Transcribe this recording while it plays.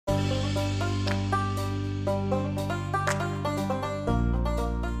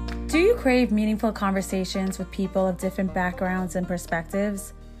Do you crave meaningful conversations with people of different backgrounds and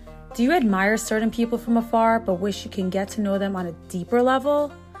perspectives? Do you admire certain people from afar but wish you can get to know them on a deeper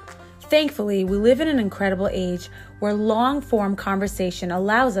level? Thankfully, we live in an incredible age where long-form conversation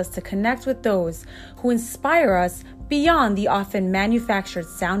allows us to connect with those who inspire us beyond the often manufactured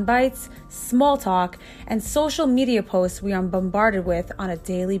sound bites, small talk, and social media posts we are bombarded with on a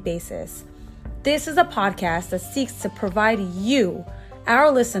daily basis. This is a podcast that seeks to provide you,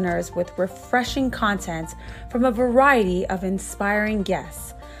 our listeners, with refreshing content from a variety of inspiring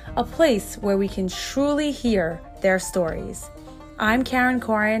guests, a place where we can truly hear their stories. I'm Karen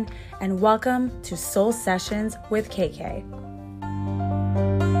Corin, and welcome to Soul Sessions with KK.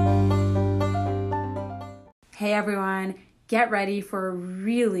 Hey everyone, get ready for a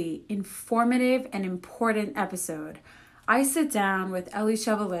really informative and important episode. I sit down with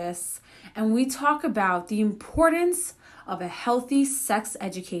Elisheva and Liss, and we talk about the importance of a healthy sex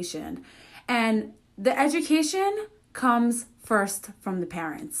education. And the education comes first from the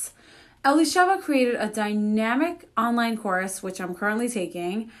parents. Elisheva created a dynamic online course, which I'm currently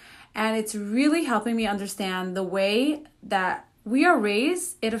taking, and it's really helping me understand the way that we are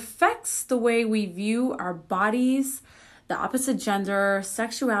raised. It affects the way we view our bodies, the opposite gender,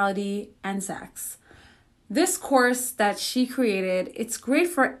 sexuality, and sex. This course that she created, it's great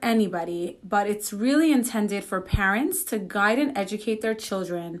for anybody, but it's really intended for parents to guide and educate their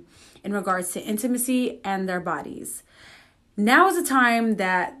children in regards to intimacy and their bodies. Now is the time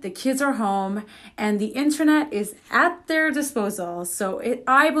that the kids are home and the internet is at their disposal. So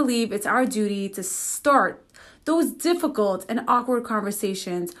I believe it's our duty to start those difficult and awkward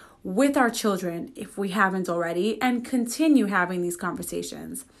conversations with our children if we haven't already, and continue having these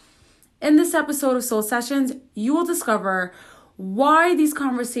conversations. In this episode of Soul Sessions, you will discover why these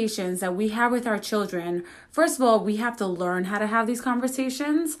conversations that we have with our children, first of all, we have to learn how to have these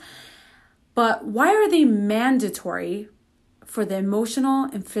conversations, but why are they mandatory for the emotional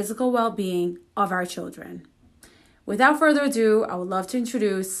and physical well-being of our children? Without further ado, I would love to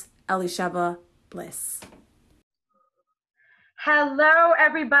introduce Elisheva and Liss. Hello,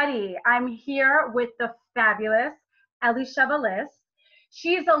 everybody. I'm here with the fabulous Elisheva and Liss.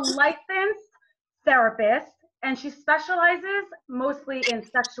 She's a licensed therapist, and she specializes mostly in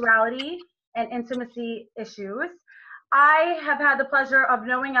sexuality and intimacy issues. I have had the pleasure of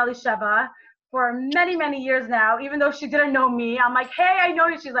knowing Elisheva for many, many years now, even though she didn't know me. I'm like, hey, I know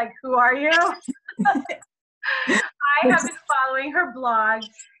you. She's like, who are you? I have been following her blogs,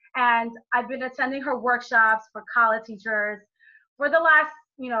 and I've been attending her workshops for college teachers for the last,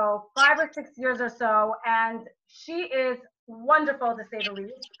 5 or 6 years or so, and she is wonderful, to say the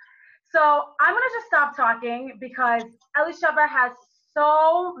least. So I'm going to just stop talking because Elisheva has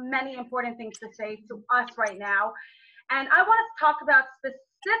so many important things to say to us right now. And I want to talk about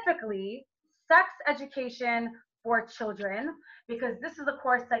specifically sex education for children, because this is a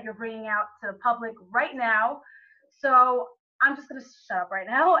course that you're bringing out to the public right now. So I'm just going to shut up right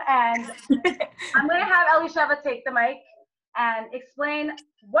now, and I'm going to have Elisheva take the mic and explain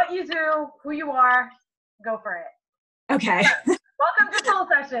what you do, who you are. Go for it. Okay. Welcome to Soul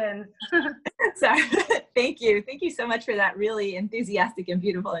Sessions. So, thank you. Thank you so much for that really enthusiastic and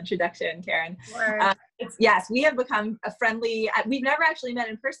beautiful introduction, Karen. Sure. Yes, we have become a friendly, we've never actually met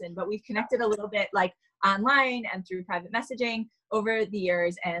in person, but we've connected a little bit like online and through private messaging over the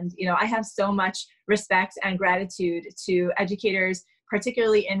years. And, I have so much respect and gratitude to educators,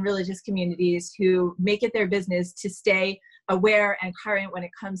 particularly in religious communities, who make it their business to stay aware and current when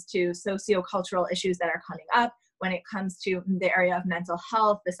it comes to sociocultural issues that are coming up, when it comes to the area of mental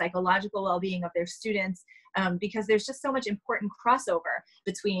health, the psychological well-being of their students, because there's just so much important crossover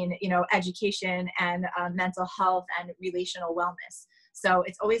between, education and mental health and relational wellness. So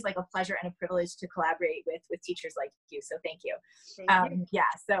it's always like a pleasure and a privilege to collaborate with teachers like you. So thank you.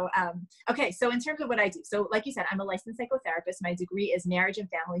 Okay. So in terms of what I do, so like you said, I'm a licensed psychotherapist. My degree is marriage and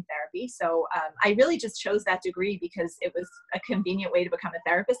family therapy. So I really just chose that degree because it was a convenient way to become a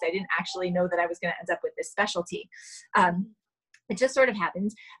therapist. I didn't actually know that I was going to end up with this specialty. It just sort of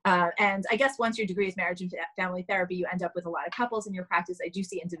happened. And I guess once your degree is marriage and family therapy, you end up with a lot of couples in your practice. I do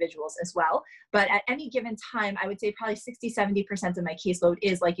see individuals as well. But at any given time, I would say probably 60-70% of my caseload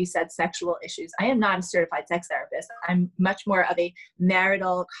is, like you said, sexual issues. I am not a certified sex therapist. I'm much more of a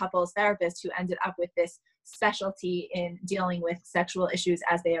marital couples therapist who ended up with this specialty in dealing with sexual issues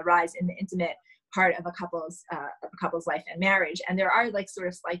as they arise in the intimate part of a couple's life and marriage. And there are like sort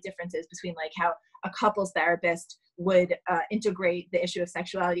of slight differences between like how a couples therapist would integrate the issue of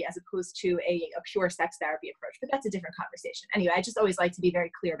sexuality as opposed to a pure sex therapy approach. But that's a different conversation. Anyway, I just always like to be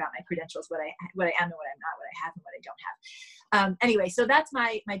very clear about my credentials, what I am and what I'm not, what I have and what I don't have. Anyway, so that's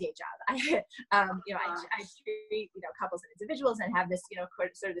my day job. I treat, couples and individuals and have this,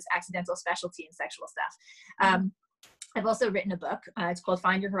 sort of this accidental specialty in sexual stuff. I've also written a book. It's called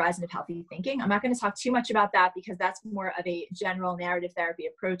Find Your Horizon of Healthy Thinking. I'm not going to talk too much about that because that's more of a general narrative therapy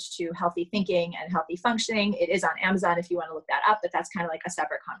approach to healthy thinking and healthy functioning. It is on Amazon if you want to look that up, but that's kind of like a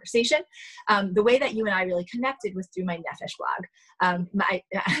separate conversation. The way that you and I really connected was through my Nefesh blog. My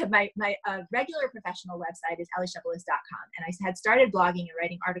regular professional website is elisheva.com, and I had started blogging and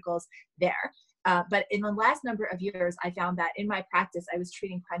writing articles there. But in the last number of years, I found that in my practice, I was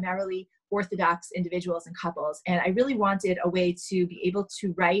treating primarily Orthodox individuals and couples. And I really wanted a way to be able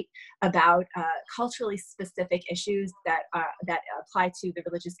to write about culturally specific issues that apply to the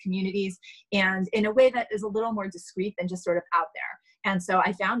religious communities, and in a way that is a little more discreet than just sort of out there. And so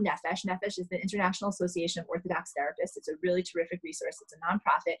I found Nefesh. Nefesh is the International Association of Orthodox Therapists. It's a really terrific resource. It's a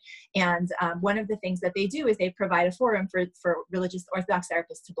nonprofit. And one of the things that they do is they provide a forum for religious Orthodox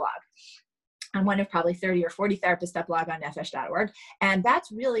therapists to blog. I'm one of probably 30 or 40 therapists that blog on nefesh.org. And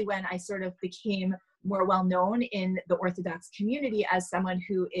that's really when I sort of became more well-known in the Orthodox community as someone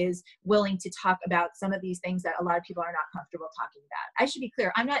who is willing to talk about some of these things that a lot of people are not comfortable talking about. I should be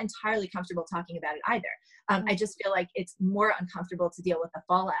clear, I'm not entirely comfortable talking about it either. I just feel like it's more uncomfortable to deal with the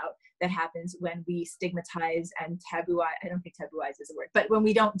fallout that happens when we stigmatize and tabooize. I don't think tabooize is a word, but when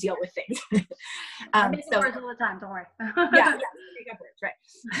we don't deal with things. I make words all the time, don't worry. yeah, we make up words,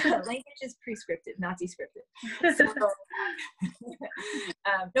 right. Language is prescriptive, not descriptive. So,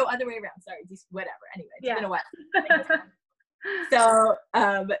 no other way around, sorry, whatever. Anyway, it's been a while. So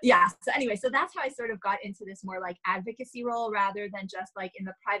anyway, so that's how I sort of got into this more like advocacy role rather than just like in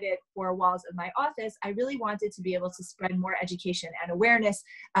the private four walls of my office. I really wanted to be able to spread more education and awareness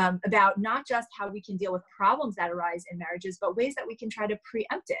about not just how we can deal with problems that arise in marriages, but ways that we can try to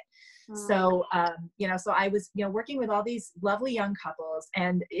preempt it. So, so I was, working with all these lovely young couples,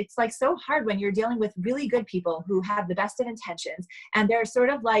 and it's like so hard when you're dealing with really good people who have the best of intentions, and they're sort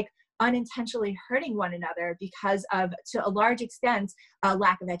of like unintentionally hurting one another because of, to a large extent, a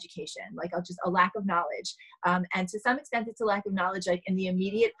lack of education, like just a lack of knowledge. And to some extent, it's a lack of knowledge like in the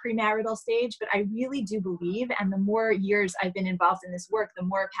immediate premarital stage, but I really do believe, and the more years I've been involved in this work, the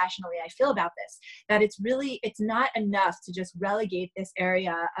more passionately I feel about this, that it's not enough to just relegate this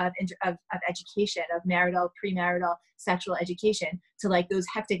area of education, of marital, premarital, sexual education to like those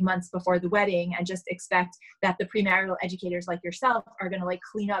hectic months before the wedding and just expect that the premarital educators like yourself are going to like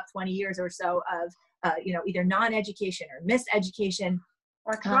clean up 20 years or so of, either non-education or miseducation.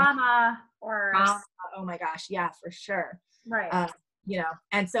 Or trauma or oh my gosh, yeah, for sure. Right.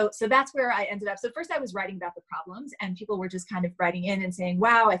 And so that's where I ended up. So first I was writing about the problems, and people were just kind of writing in and saying,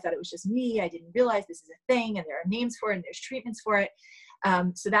 wow, I thought it was just me. I didn't realize this is a thing, and there are names for it and there's treatments for it.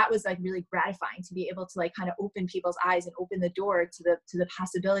 So that was like really gratifying to be able to like kind of open people's eyes and open the door to the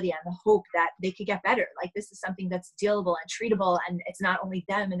possibility and the hope that they could get better. Like this is something that's dealable and treatable, and it's not only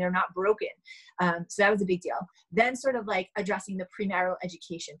them and they're not broken. So that was a big deal. Then sort of like addressing the premarital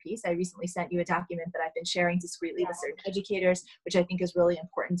education piece. I recently sent you a document that I've been sharing discreetly with certain educators, which I think is really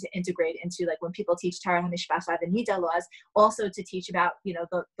important to integrate into like when people teach Tara HaMishpacha, the Nida laws, also to teach about,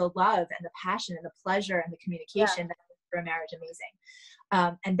 the love and the passion and the pleasure and the communication that makes for a marriage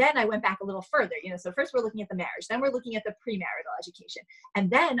amazing. And then I went back a little further, so first we're looking at the marriage, then we're looking at the premarital education. And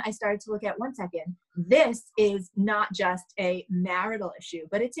then I started to look at, one second, this is not just a marital issue,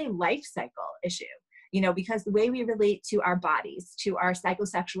 but it's a life cycle issue, because the way we relate to our bodies, to our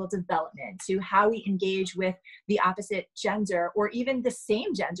psychosexual development, to how we engage with the opposite gender or even the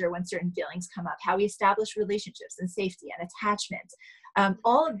same gender when certain feelings come up, how we establish relationships and safety and attachment.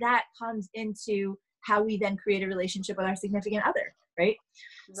 All of that comes into how we then create a relationship with our significant other, right?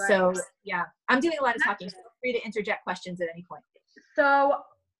 So yeah, I'm doing a lot of talking. So feel free to interject questions at any point. So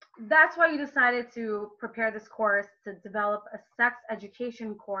that's why you decided to prepare this course, to develop a sex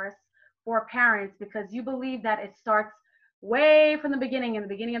education course for parents, because you believe that it starts way from the beginning, in the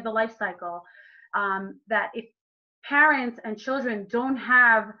beginning of the life cycle, that if parents and children don't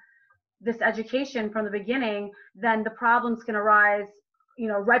have this education from the beginning, then the problems can arise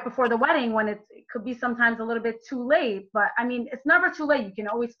right before the wedding, when it could be sometimes a little bit too late. But I mean, it's never too late. You can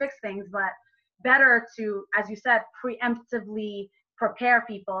always fix things, but better to, as you said, preemptively prepare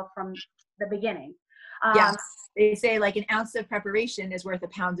people from the beginning. Yeah, they say like an ounce of preparation is worth a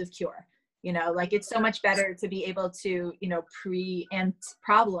pound of cure. Like it's so much better to be able to, preempt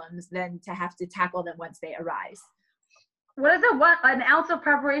problems than to have to tackle them once they arise. What is it? What, an ounce of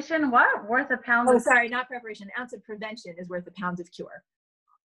preparation? What? Worth a pound? Oh, sorry, not preparation. An ounce of prevention is worth a pound of cure.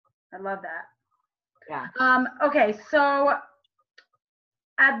 I love that. Yeah. Okay, so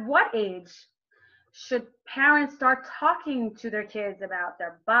at what age should parents start talking to their kids about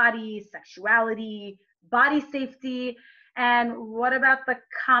their body, sexuality, body safety? And what about the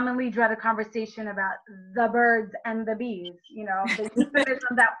commonly dreaded conversation about the birds and the bees? You know, the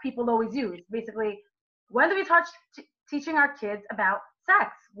euphemism that people always use. Basically, when do we start teaching our kids about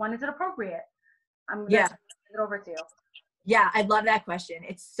sex? When is it appropriate? I'm going to hand it over to you. Yeah, I love that question.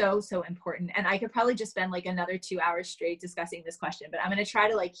 It's so, so important. And I could probably just spend like another 2 hours straight discussing this question, but I'm going to try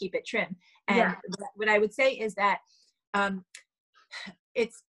to like keep it trim. And what I would say is that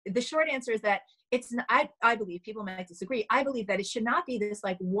it's the short answer is that it's, I believe, people might disagree. I believe that it should not be this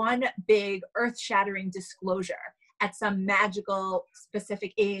like one big earth-shattering disclosure at some magical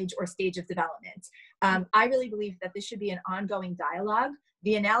specific age or stage of development. I really believe that this should be an ongoing dialogue.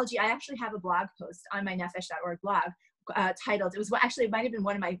 The analogy, I actually have a blog post on my nefesh.org blog titled, it might have been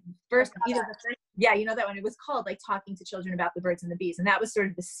one of my first, you know that one, it was called like Talking to Children About the Birds and the Bees. And that was sort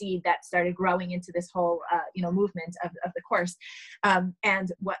of the seed that started growing into this whole, movement of the course.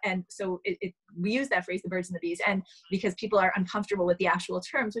 So we use that phrase, the birds and the bees, and because people are uncomfortable with the actual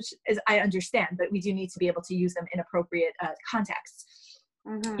terms, which is, I understand, but we do need to be able to use them in appropriate contexts.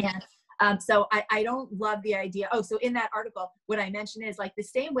 Mm-hmm. And so I don't love the idea. So in that article, what I mentioned is like the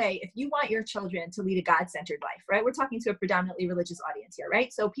same way, if you want your children to lead a God-centered life, right? We're talking to a predominantly religious audience here,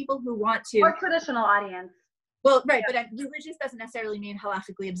 right? So people who want to. Or traditional audience. Well, right. Yeah. But religious doesn't necessarily mean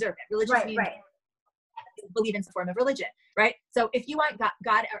halakhically observant. Religious means believe in some form of religion, right? So if you want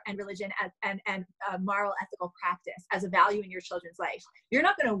God and religion and moral ethical practice as a value in your children's life, you're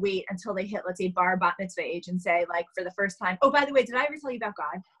not going to wait until they hit, let's say, bar bat mitzvah age and say, like, for the first time, oh, by the way, did I ever tell you about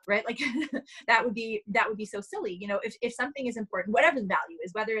God? Right? Like that would be so silly. You know, if something is important, whatever the value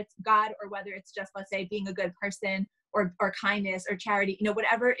is, whether it's God or whether it's just, let's say, being a good person or kindness or charity, you know,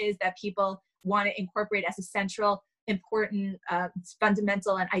 whatever it is that people want to incorporate as a central, important,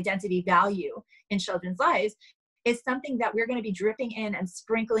 fundamental and identity value in children's lives, is something that we're going to be dripping in and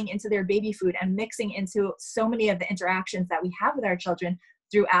sprinkling into their baby food and mixing into so many of the interactions that we have with our children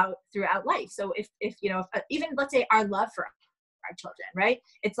throughout life. So if even let's say our love for our children, right?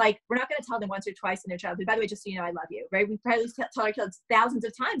 It's like, we're not going to tell them once or twice in their childhood, by the way, just so you know, I love you, right? We probably tell our kids thousands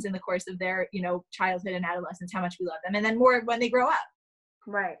of times in the course of their, childhood and adolescence, how much we love them. And then more when they grow up.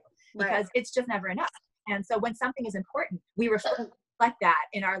 Right. Because it's just never enough. And so when something is important, we reflect that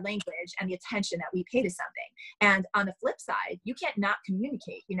in our language and the attention that we pay to something. And on the flip side, you can't not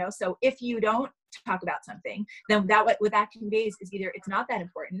communicate, so if you don't talk about something, then what that conveys is either it's not that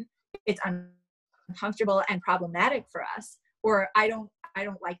important, it's uncomfortable and problematic for us, or I don't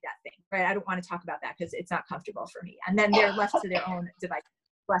like that thing, right? I don't want to talk about that because it's not comfortable for me. And then they're left to their own device.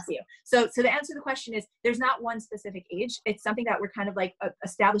 Bless you. So the answer to the question is, there's not one specific age. It's something that we're kind of like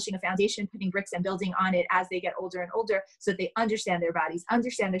establishing a foundation, putting bricks and building on it as they get older and older, so that they understand their bodies,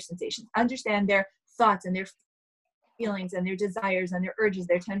 understand their sensations, understand their thoughts and their feelings and their desires and their urges,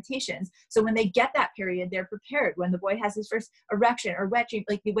 their temptations. So when they get that period, they're prepared. When the boy has his first erection or wet dream,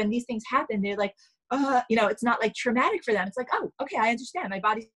 like when these things happen, they're like, it's not like traumatic for them. It's like, oh, okay, I understand. My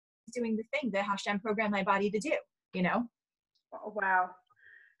body's doing the thing that Hashem programmed my body to do, Oh, wow.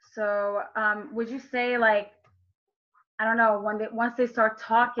 So would you say, like, I don't know, once they start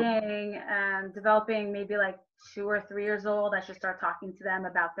talking and developing, maybe like 2 or 3 years old, I should start talking to them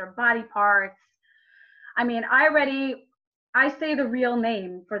about their body parts? I mean, I say the real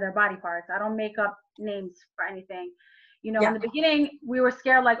name for their body parts. I don't make up names for anything. In the beginning, we were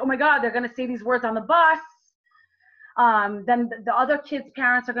scared, like, oh my God, they're going to say these words on the bus. Then the other kids'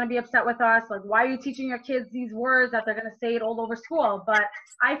 parents are going to be upset with us. Like, why are you teaching your kids these words that they're going to say it all over school? But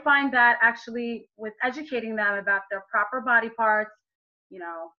I find that actually with educating them about their proper body parts,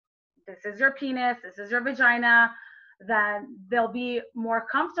 this is your penis, this is your vagina, then they'll be more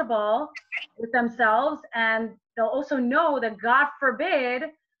comfortable with themselves. And they'll also know that, God forbid,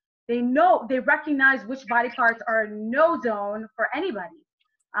 they recognize which body parts are no zone for anybody.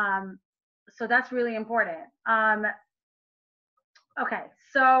 So that's really important. Okay,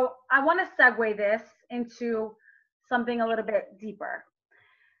 so I want to segue this into something a little bit deeper.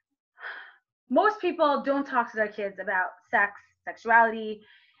 Most people don't talk to their kids about sex, sexuality,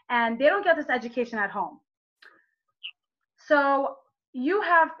 and they don't get this education at home. So you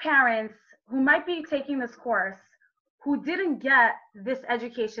have parents who might be taking this course who didn't get this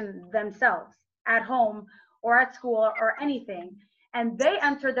education themselves at home or at school or anything. And they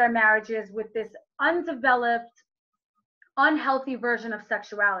entered their marriages with this undeveloped, unhealthy version of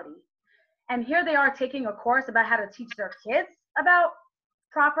sexuality. And here they are taking a course about how to teach their kids about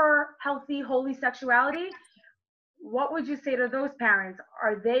proper, healthy, holy sexuality. What would you say to those parents?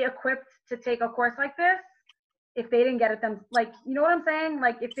 Are they equipped to take a course like this? if they didn't get it them, like, you know what I'm saying?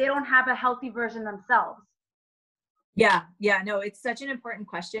 Like if they don't have a healthy version themselves. Yeah, yeah, no, it's such an important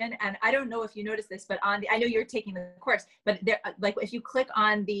question. And I don't know if you noticed this, but I know you're taking the course, but there, like if you click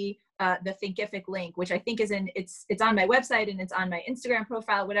on the Thinkific link, which I think is it's on my website and it's on my Instagram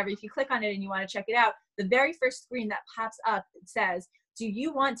profile, whatever, if you click on it and you want to check it out, the very first screen that pops up says, do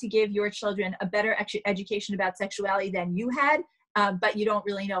you want to give your children a better education about sexuality than you had, but you don't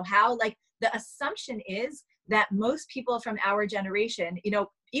really know how? Like the assumption is that most people from our generation,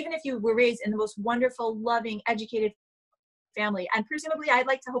 even if you were raised in the most wonderful, loving, educated family, and presumably I'd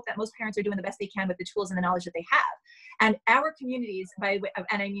like to hope that most parents are doing the best they can with the tools and the knowledge that they have. And our communities, and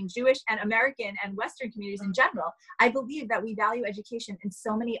I mean Jewish and American and Western communities in general, I believe that we value education in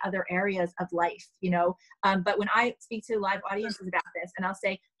so many other areas of life, but when I speak to live audiences about this, and I'll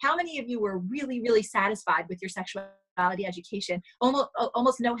say, how many of you were really, really satisfied with your sexuality education?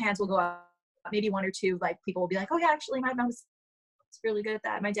 Almost no hands will go up. Maybe one or two, like people will be like, oh yeah, actually my mom was really good at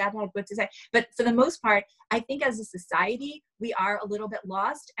that. My dad had what to say. But for the most part, I think as a society, we are a little bit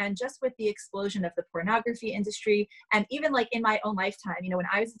lost. And just with the explosion of the pornography industry, and even like in my own lifetime, when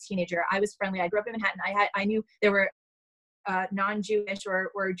I was a teenager, I was friendly. I grew up in Manhattan. I knew there were non-Jewish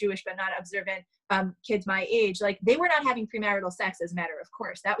or Jewish but not observant kids my age. Like they were not having premarital sex as a matter of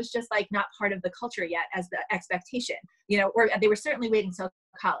course. That was just like not part of the culture yet as the expectation, or they were certainly waiting till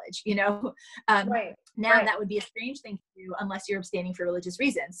college, Right. Now Right. that would be a strange thing to do unless you're abstaining for religious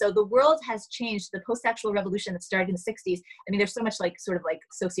reasons. So the world has changed. The post-sexual revolution that started in the 60s. I mean, there's so much like sort of like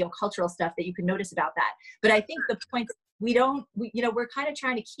socio-cultural stuff that you can notice about that. But I think the point we're kind of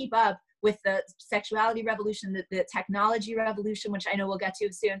trying to keep up with the sexuality revolution, the technology revolution, which I know we'll get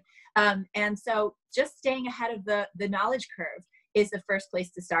to soon. And so just staying ahead of the knowledge curve is the first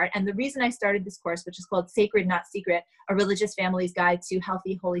place to start. And the reason I started this course, which is called Sacred Not Secret, A Religious Family's Guide to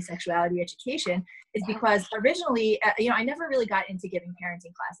Healthy, Holy Sexuality Education, is because originally, I never really got into giving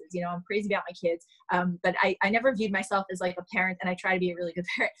parenting classes. I'm crazy about my kids, but I never viewed myself as like a parent, and I try to be a really good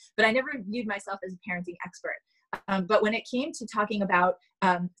parent, but I never viewed myself as a parenting expert. But when it came to talking about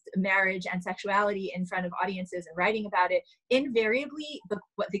marriage and sexuality in front of audiences and writing about it, invariably the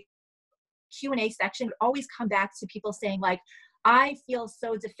Q&A section would always come back to people saying like, I feel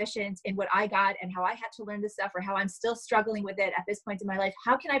so deficient in what I got and how I had to learn this stuff, or how I'm still struggling with it at this point in my life.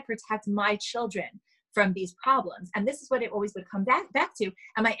 How can I protect my children from these problems? And this is what it always would come back to.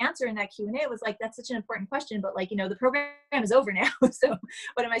 And my answer in that Q&A was like, that's such an important question, but like, the program is over now. So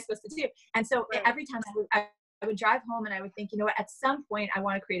what am I supposed to do? And so every time I would drive home and I would think, at some point I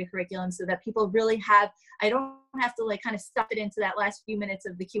want to create a curriculum so that people really I don't have to like kind of stuff it into that last few minutes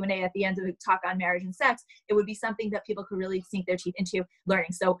of the Q&A at the end of the talk on marriage and sex. It would be something that people could really sink their teeth into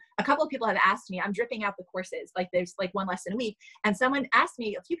learning. So a couple of people have asked me, I'm dripping out the courses, like there's like one lesson a week. And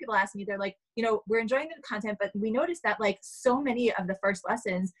a few people asked me, they're like, we're enjoying the content, but we noticed that like so many of the first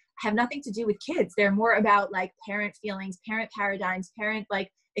lessons have nothing to do with kids. They're more about like parent feelings, parent paradigms, parent like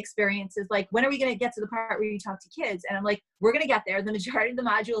experiences. Like, when are we going to get to the part where you talk to kids? And I'm like, we're going to get there. The majority of the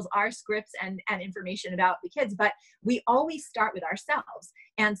modules are scripts and information about the kids, but we always start with ourselves.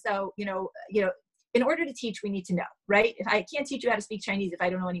 And so, in order to teach, we need to know, right? If I can't teach you how to speak Chinese if I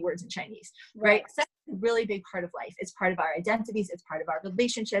don't know any words in Chinese, right? Sex is a really big part of life. It's part of our identities. It's part of our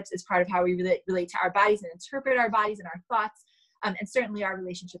relationships. It's part of how we relate to our bodies and interpret our bodies and our thoughts, and certainly our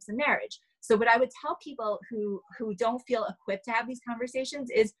relationships in marriage. So what I would tell people who don't feel equipped to have these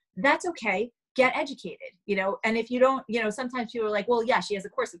conversations is that's okay. Get educated, and if you don't, sometimes people are like, well, yeah, she has a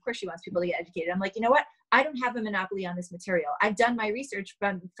course. Of course she wants people to get educated. I'm like, you know what? I don't have a monopoly on this material. I've done my research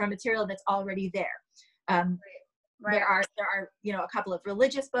from material that's already there. Right. There are a couple of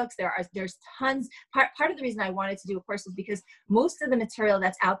religious books. There's tons. Part of the reason I wanted to do a course is because most of the material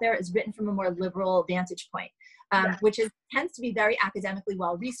that's out there is written from a more liberal vantage point. Which tends to be very academically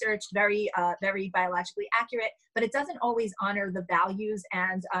well researched, very biologically accurate, but it doesn't always honor the values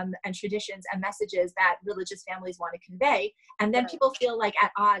and traditions and messages that religious families want to convey. And then people feel like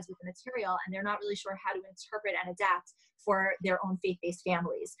at odds with the material, and they're not really sure how to interpret and adapt for their own faith-based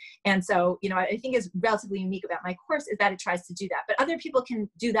families. And so, I think is relatively unique about my course is that it tries to do that. But other people can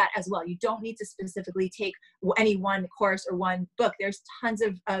do that as well. You don't need to specifically take any one course or one book. There's tons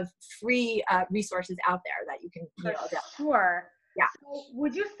of free resources out there that you can, Sure. Yeah. So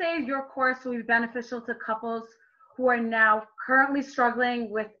would you say your course will be beneficial to couples who are now currently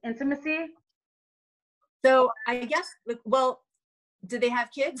struggling with intimacy? So I guess, well, do they have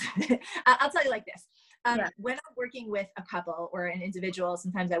kids? I'll tell you like this. When I'm working with a couple or an individual,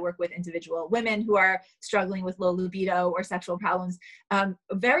 sometimes I work with individual women who are struggling with low libido or sexual problems.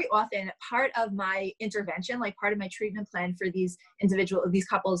 Very often, part of my intervention, like part of my treatment plan for these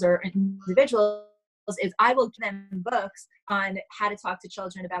couples or individuals, is I will give them books on how to talk to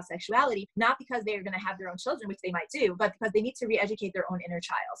children about sexuality, not because they are going to have their own children, which they might do, but because they need to re-educate their own inner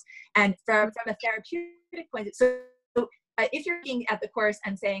child. And from a therapeutic point, so if you're looking at the course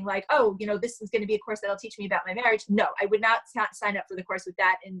and saying like, oh, you know, this is going to be a course that'll teach me about my marriage, no, I would not sign up for the course with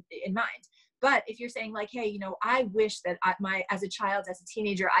that in mind. But if you're saying like, hey, you know, I wish that as a child, as a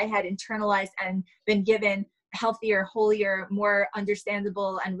teenager, I had internalized and been given healthier, holier, more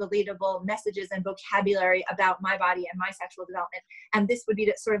understandable and relatable messages and vocabulary about my body and my sexual development. And this would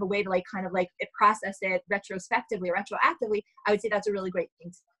be sort of a way to like kind of like process it retrospectively or retroactively. I would say that's a really great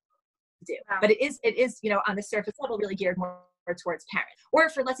thing to do. Wow. But it is, you know, on the surface level, really geared more towards parents. Or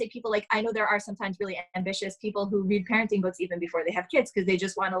for, let's say, people like, I know there are sometimes really ambitious people who read parenting books even before they have kids because they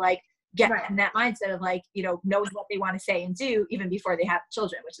just want to like get in that mindset of like, you know, knowing what they want to say and do even before they have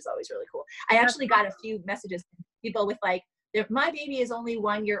children, which is always really cool. I actually got a few messages from people with like, my baby is only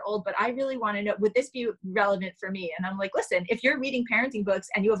 1 year old, but I really want to know, would this be relevant for me? And I'm like, listen, if you're reading parenting books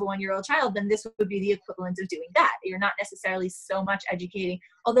and you have a 1 year old child, then this would be the equivalent of doing that. You're not necessarily so much educating.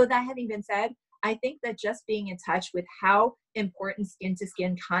 Although that having been said, I think that just being in touch with how important skin to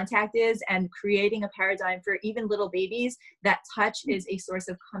skin contact is and creating a paradigm for even little babies, that touch is a source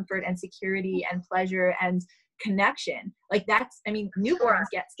of comfort and security and pleasure and connection. Like that's, I mean, newborns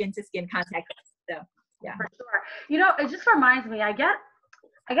get skin to skin contact. So yeah. For sure. You know, it just reminds me, I got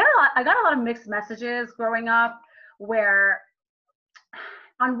a lot of mixed messages growing up where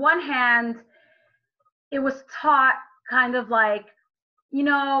on one hand, it was taught kind of like, you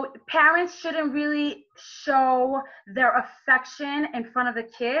know, parents shouldn't really show their affection in front of the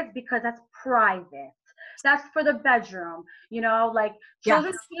kids because that's private. That's for the bedroom, you know, like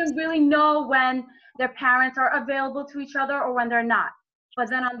children shouldn't really know when their parents are available to each other or when they're not. But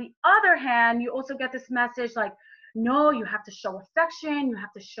then on the other hand, you also get this message like, no, you have to show affection, you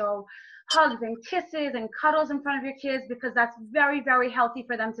have to show hugs and kisses and cuddles in front of your kids because that's very, very healthy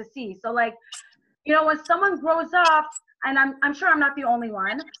for them to see. So like, you know, when someone grows up, and I'm sure I'm not the only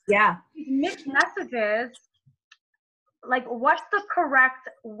one. Yeah. These mixed messages, like what's the correct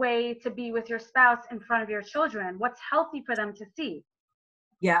way to be with your spouse in front of your children? What's healthy for them to see?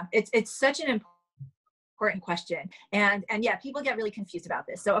 Yeah, it's such an important question. And yeah, people get really confused about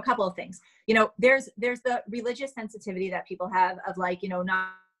this. So a couple of things, you know, there's the religious sensitivity that people have of like, you know, not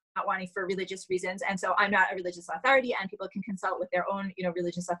wanting for religious reasons. And so I'm not a religious authority and people can consult with their own, you know,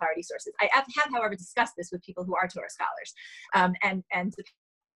 religious authority sources. I have, however, discussed this with people who are Torah scholars. And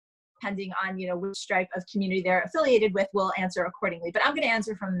depending on, you know, which stripe of community they're affiliated with, will answer accordingly. But I'm going to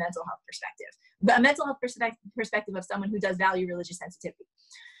answer from a mental health perspective, but a mental health perspective of someone who does value religious sensitivity.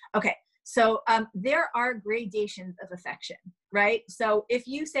 Okay. So there are gradations of affection, right? So if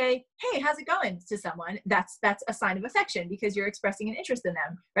you say, hey, how's it going to someone, that's a sign of affection because you're expressing an interest in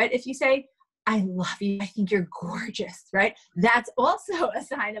them, right? If you say, I love you, I think you're gorgeous, right? That's also a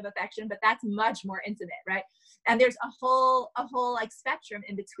sign of affection, but that's much more intimate, right? And there's a whole like spectrum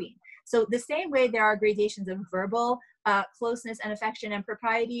in between. So the same way there are gradations of verbal closeness and affection and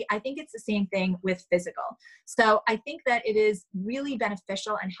propriety, I think it's the same thing with physical. So I think that it is really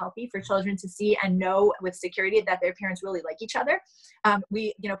beneficial and healthy for children to see and know with security that their parents really like each other.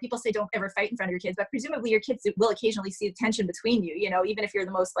 You know, people say don't ever fight in front of your kids, but presumably your kids will occasionally see the tension between you, you know, even if you're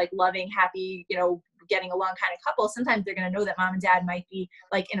the most like loving, happy, you know, getting along kind of couple, sometimes they're going to know that mom and dad might be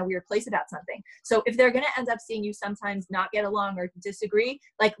like in a weird place about something. So if they're going to end up seeing you sometimes not get along or disagree,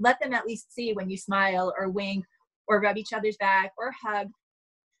 like let them at least see when you smile or wink or rub each other's back or hug.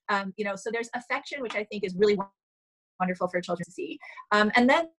 You know, so there's affection, which I think is really wonderful for children to see. And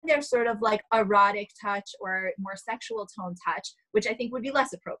then there's sort of like erotic touch or more sexual tone touch, which I think would be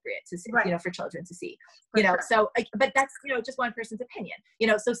less appropriate to see, you know, for children to see, you know, so, but that's, you know, just one person's opinion, you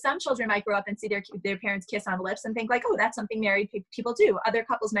know, so some children might grow up and see their parents kiss on the lips and think like, oh, that's something married people do. Other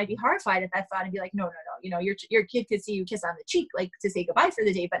couples might be horrified at that thought and be like, no, you know, your kid could see you kiss on the cheek, like to say goodbye for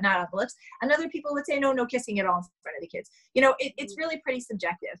the day, but not on the lips. And other people would say, no kissing at all in front of the kids. You know, it's really pretty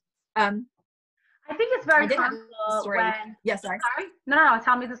subjective. I think it's very harmful when... Yes, sorry. No,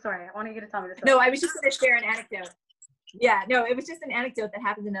 tell me the story. I want you to tell me the story. No, I was just going to share an anecdote. Yeah, no, it was just an anecdote that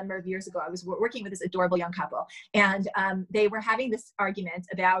happened a number of years ago. I was working with this adorable young couple, and they were having this argument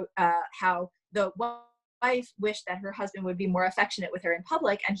about how the wife wished that her husband would be more affectionate with her in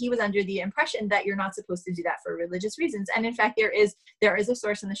public, and he was under the impression that you're not supposed to do that for religious reasons. And in fact, there is a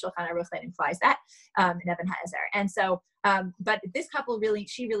source in the Shulchan Aruch that implies that, in Eben Haezer. And so But this couple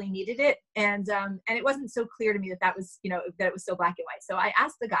she really needed it. And it wasn't so clear to me that was, that it was so black and white. So I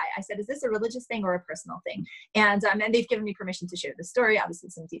asked the guy, I said, is this a religious thing or a personal thing? And they've given me permission to share the story. Obviously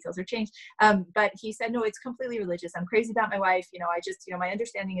some details are changed. But he said, no, it's completely religious. I'm crazy about my wife. I just, my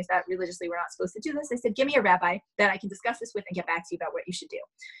understanding is that religiously we're not supposed to do this. I said, give me a rabbi that I can discuss this with and get back to you about what you should do.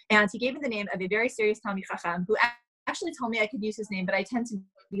 And he gave me the name of a very serious Talmid Chacham who actually told me I could use his name, but I tend to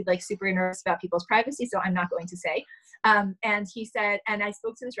be like super nervous about people's privacy, so I'm not going to say. And he said, and I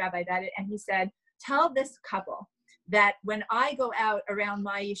spoke to this rabbi about it, and he said, tell this couple that when I go out around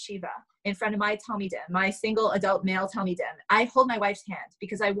my yeshiva in front of my talmidim, my single adult male talmidim, I hold my wife's hand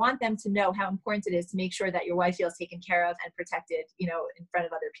because I want them to know how important it is to make sure that your wife feels taken care of and protected, in front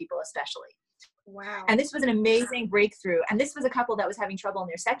of other people especially. Wow. And this was an amazing breakthrough. And this was a couple that was having trouble in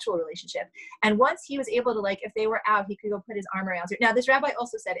their sexual relationship. And once he was able to, if they were out, he could go put his arm around her. Now, this rabbi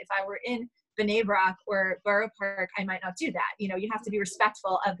also said, if I were in B'nai Brak or Borough Park, I might not do that. You have to be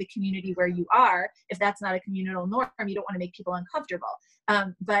respectful of the community where you are. If that's not a communal norm, you don't want to make people uncomfortable.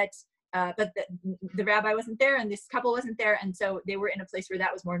 But the rabbi wasn't there and this couple wasn't there. And so they were in a place where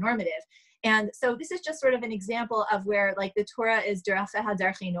that was more normative. And so this is just sort of an example of where the Torah is derafeha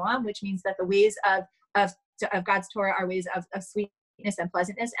darchei noam, which means that the ways of God's Torah are ways of sweetness and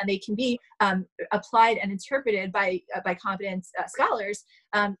pleasantness, and they can be applied and interpreted by competent scholars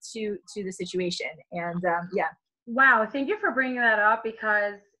to the situation. And yeah. Wow, thank you for bringing that up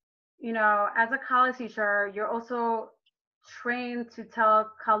because, as a college teacher, you're also trained to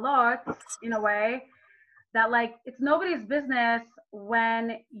tell kalot in a way that it's nobody's business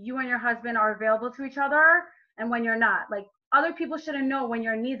when you and your husband are available to each other and when you're not. Other people shouldn't know when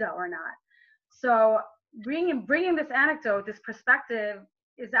you're nida or not. So bringing this anecdote, this perspective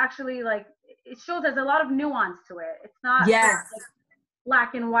is actually it shows there's a lot of nuance to it. It's not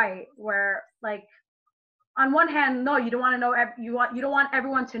black and white where on one hand, no, you don't want to know, you don't want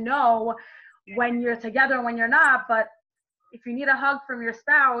everyone to know when you're together and when you're not, but if you need a hug from your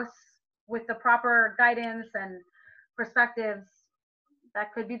spouse with the proper guidance and perspectives,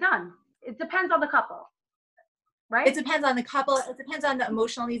 that could be done. It depends on the couple, right? It depends on the couple. It depends on the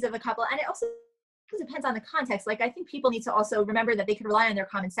emotional needs of the couple. And it also depends on the context. I think people need to also remember that they can rely on their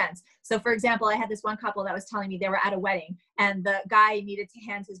common sense. So for example, I had this one couple that was telling me they were at a wedding and the guy needed to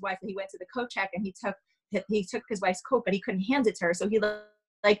hand his wife, he went to the coat check and he took his wife's coat, but he couldn't hand it to her. So he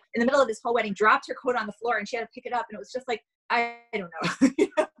in the middle of this whole wedding, dropped her coat on the floor and she had to pick it up. And it was just I don't know.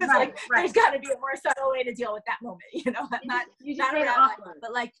 Right. There's got to be a more subtle way to deal with that moment. You just made it awkward.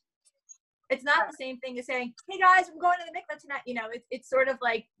 But it's not the same thing as saying, hey guys, I'm going to the mikveh tonight. It's sort of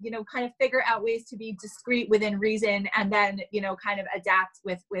kind of figure out ways to be discreet within reason and then, kind of adapt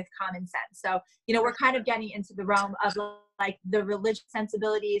with common sense. So, we're kind of getting into the realm of the religious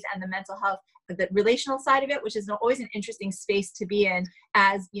sensibilities and the mental health, the relational side of it, which is always an interesting space to be in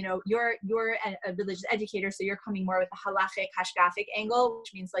as, you're a religious educator. So you're coming more with the halachic, hashkafic angle,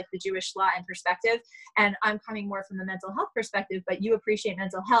 which means the Jewish law and perspective. And I'm coming more from the mental health perspective, but you appreciate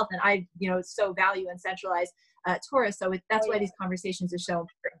mental health. And I, so value and centralize Torah. So that's why these conversations are so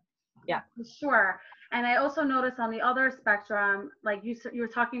important. Yeah. Sure. And I also noticed on the other spectrum, you were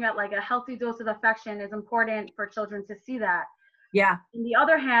talking about a healthy dose of affection is important for children to see that. Yeah. On the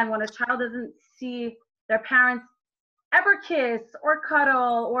other hand, when a child doesn't see their parents ever kiss or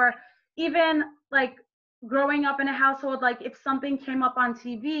cuddle, or even growing up in a household, if something came up on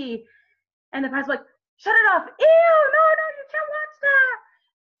TV and the parents were shut it off. Ew, no, you can't watch that.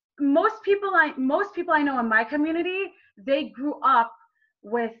 Most people I know in my community, they grew up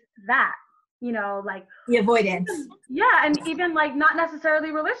with that. The avoidance. Yeah, and even not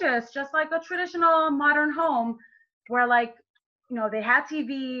necessarily religious, just a traditional modern home where they had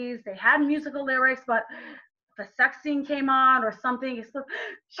TVs, they had musical lyrics, but if a sex scene came on or something, it's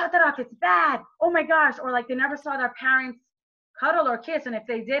shut that up, it's bad. Oh my gosh. Or they never saw their parents cuddle or kiss. And if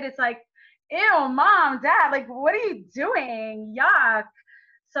they did, it's ew, mom, dad, what are you doing? Yuck.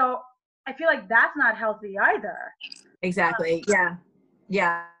 So I feel that's not healthy either. Exactly. Yeah.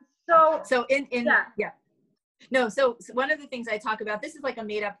 So in yeah. No, so one of the things I talk about, this is a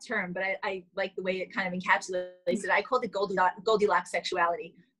made up term, but I like the way it kind of encapsulates it. I called it Goldilocks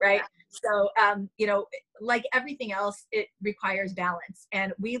sexuality, right? So, like everything else, it requires balance.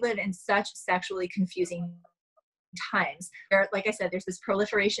 And we live in such sexually confusing times where, like I said, there's this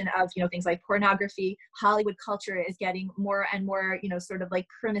proliferation of, things like pornography. Hollywood culture is getting more and more, sort of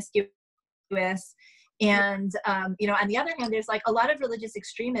promiscuous. And, on the other hand, there's a lot of religious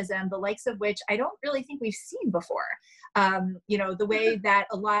extremism, the likes of which I don't really think we've seen before. The way that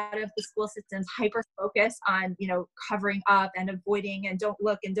a lot of the school systems hyper focus on, covering up and avoiding and don't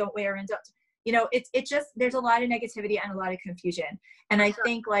look and don't wear and don't, you know, it's just, there's a lot of negativity and a lot of confusion. And I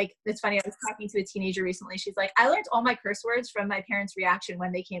think like, it's funny, I was talking to a teenager recently. She's like, I learned all my curse words from my parents' reaction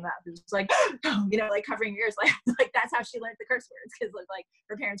when they came up. It was like, you know, like covering your ears, like that's how she learned the curse words, because like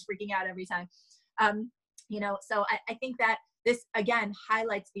her parents freaking out every time. You know, so I think that this again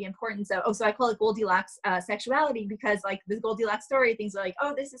highlights the importance of, so I call it Goldilocks sexuality, because like this Goldilocks story, things are like,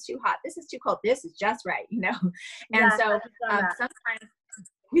 oh, this is too hot, this is too cold, this is just right, you know. And so sometimes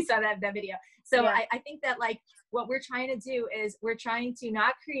we saw that video. So I think that like what we're trying to do is we're trying to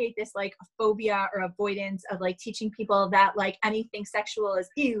not create this like phobia or avoidance of like teaching people that like anything sexual is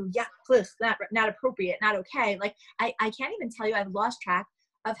ew, yuck, not appropriate, not okay. Like I can't even tell you, I've lost track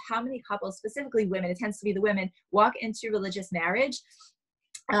of how many couples, specifically women, it tends to be the women, walk into religious marriage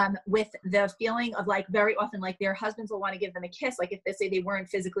with the feeling of like, very often like their husbands will want to give them a kiss, like if they say they weren't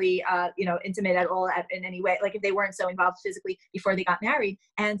physically you know, intimate at all in any way, like if they weren't so involved physically before they got married,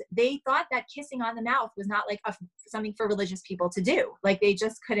 and they thought that kissing on the mouth was not like something for religious people to do, like they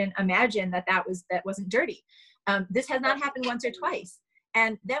just couldn't imagine that wasn't dirty. This has not happened once or twice,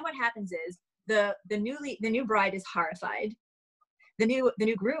 and then what happens is the new bride is horrified. The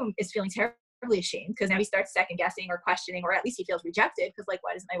new groom is feeling terribly ashamed, because now he starts second guessing or questioning, or at least he feels rejected, because like,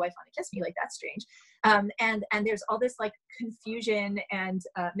 why doesn't my wife want to kiss me? Like, that's strange. And there's all this like confusion and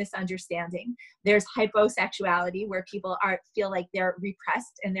misunderstanding. There's hyposexuality, where people feel like they're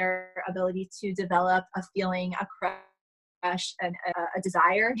repressed in their ability to develop a feeling, a crush, and a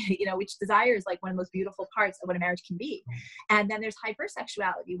desire, you know, which desire is like one of the most beautiful parts of what a marriage can be. And then there's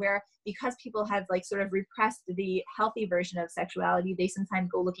hypersexuality, where because people have like sort of repressed the healthy version of sexuality, they sometimes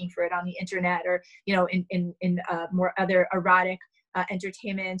go looking for it on the internet, or, you know, in more other erotic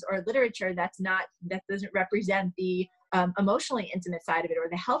entertainment or literature that doesn't represent the emotionally intimate side of it, or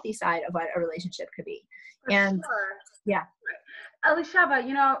the healthy side of what a relationship could be. And yeah. Elisheva,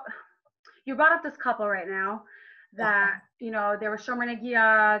 you know, you brought up this couple right now that, you know, they were shomer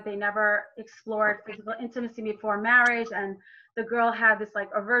negia, they never explored physical intimacy before marriage, and the girl had this like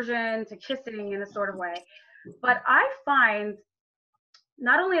aversion to kissing in a sort of way. But I find,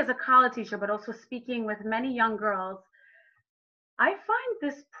 not only as a college teacher, but also speaking with many young girls, I find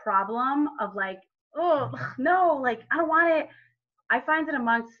this problem of like, oh no, like I don't want it. I find it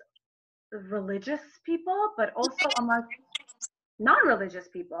amongst religious people, but also amongst non-religious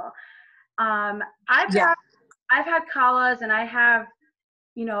people. I've had kalas, and I have,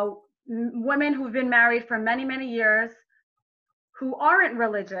 you know, women who've been married for many, many years, who aren't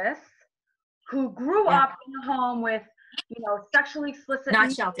religious, who grew up in a home with, you know, sexually explicit,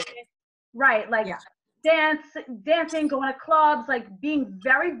 not sheltered, right? Like dancing, going to clubs, like being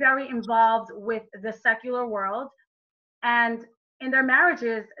very, very involved with the secular world, and in their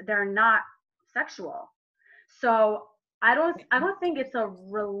marriages, they're not sexual. So I don't think it's a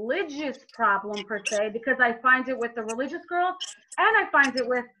religious problem per se, because I find it with the religious girls, and I find it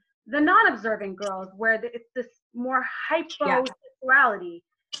with the non-observant girls, where it's this more hyposexuality.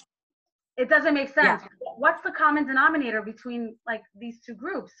 It doesn't make sense. What's the common denominator between like these two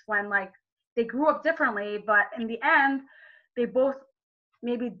groups, when like they grew up differently, but in the end, they both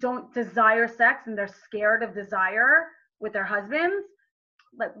maybe don't desire sex, and they're scared of desire with their husbands?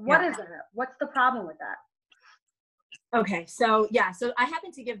 Like, what is it? What's the problem with that? Okay, so so I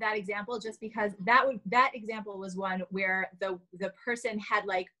happen to give that example just because that example was one where the person had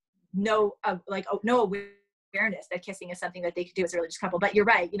like no awareness that kissing is something that they could do as a religious couple. But you're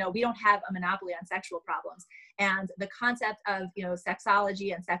right, you know, we don't have a monopoly on sexual problems, and the concept of, you know,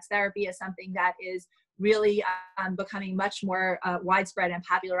 sexology and sex therapy is something that is really becoming much more widespread and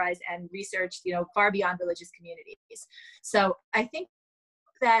popularized and researched, you know, far beyond religious communities. So I think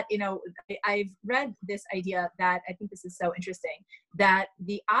that, you know, I've read this idea that I think this is so interesting, that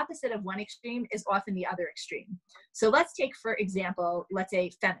the opposite of one extreme is often the other extreme. So let's take, for example, let's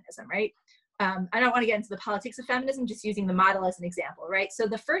say feminism, right? I don't want to get into the politics of feminism, just using the model as an example, right? So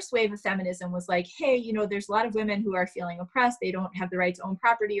the first wave of feminism was like, hey, you know, there's a lot of women who are feeling oppressed. They don't have the right to own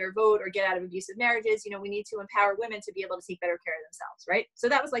property or vote or get out of abusive marriages. You know, we need to empower women to be able to take better care of themselves, right? So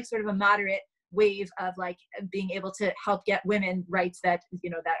that was like sort of a moderate wave of like being able to help get women rights that, you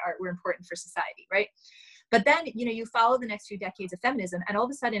know, that were important for society, right? But then, you know, you follow the next few decades of feminism, and all of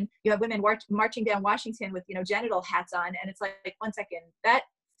a sudden you have women marching down Washington with, you know, genital hats on, and it's like, 1 second, that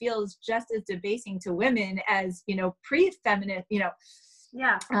feels just as debasing to women as, you know, pre-feminist, you know,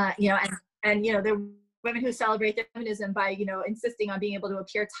 you know, and you know, there are women who celebrate their feminism by, you know, insisting on being able to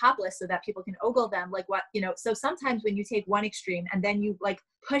appear topless so that people can ogle them, like what, you know. So sometimes when you take one extreme and then you like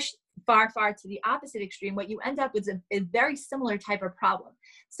push far to the opposite extreme, what you end up with is a very similar type of problem.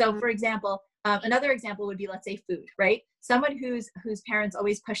 So for example, another example would be, let's say, food, right? Someone whose parents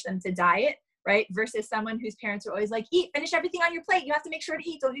always push them to diet right? Versus someone whose parents are always like, eat, finish everything on your plate. You have to make sure to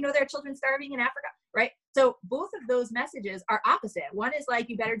eat. Don't you know there are children starving in Africa, right? So both of those messages are opposite. One is like,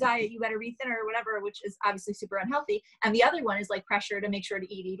 you better diet, you better eat thinner or whatever, which is obviously super unhealthy. And the other one is like pressure to make sure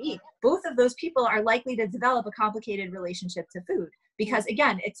to eat. Both of those people are likely to develop a complicated relationship to food because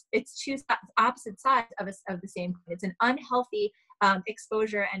again, it's two opposite sides of the same coin. It's an unhealthy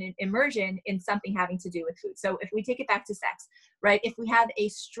exposure and an immersion in something having to do with food. So if we take it back to sex, right? If we have a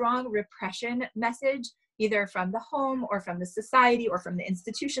strong repression message, either from the home or from the society or from the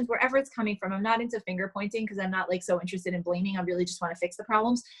institutions, wherever it's coming from. I'm not into finger pointing because I'm not like so interested in blaming. I really just want to fix the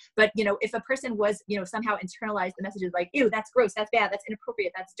problems. But, you know, if a person was, you know, somehow internalized the messages like, ew, that's gross, that's bad, that's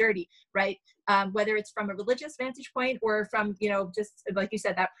inappropriate, that's dirty, right? Whether it's from a religious vantage point or from, you know, just like you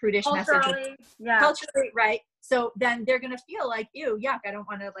said, that prudish message. Culturally, right? So then they're going to feel like, ew, yuck, I don't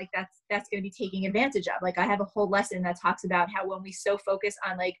want to, like, that's going to be taking advantage of. Like I have a whole lesson that talks about how when we so focus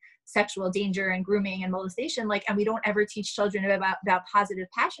on like sexual danger and grooming and molestation, like, and we don't ever teach children about positive,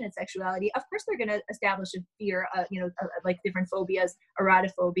 passionate sexuality, of course they're going to establish a fear, like different phobias,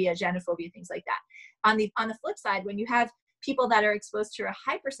 erotophobia, genophobia, things like that. On the flip side, when you have people that are exposed to a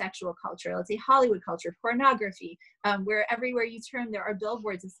hypersexual culture, let's say Hollywood culture, pornography, where everywhere you turn there are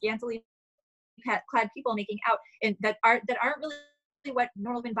billboards of scantily clad people making out, and that aren't really what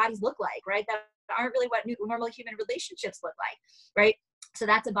normal human bodies look like, right? That aren't really what normal human relationships look like, right? So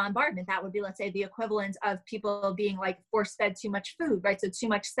that's a bombardment. That would be, let's say, the equivalent of people being like force-fed too much food, right? So too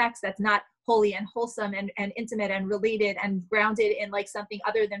much sex that's not holy and wholesome and intimate and related and grounded in like something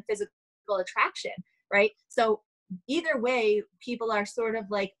other than physical attraction, right? So either way, people are sort of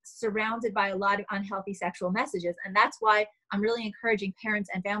like surrounded by a lot of unhealthy sexual messages. And that's why I'm really encouraging parents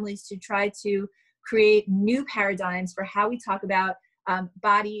and families to try to create new paradigms for how we talk about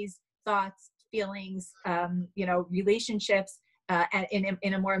bodies, thoughts, feelings, relationships, and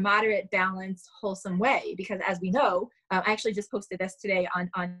in a more moderate, balanced, wholesome way. Because as we know, I actually just posted this today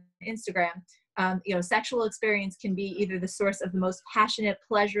on Instagram. Sexual experience can be either the source of the most passionate,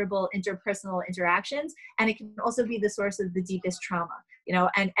 pleasurable interpersonal interactions, and it can also be the source of the deepest trauma.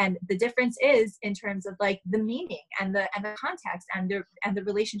 And the difference is in terms of like the meaning and the context and the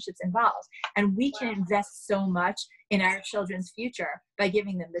relationships involved. And we can invest so much in our children's future by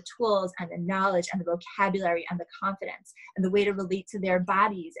giving them the tools and the knowledge and the vocabulary and the confidence and the way to relate to their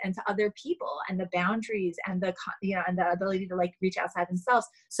bodies and to other people and the boundaries and the ability to like reach outside themselves,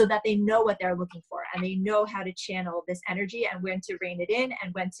 so that they know what they're looking for and they know how to channel this energy and when to rein it in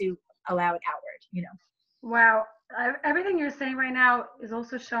and when to allow it outward. Wow. Everything you're saying right now is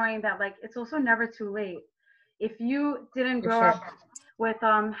also showing that like it's also never too late. If you didn't grow up with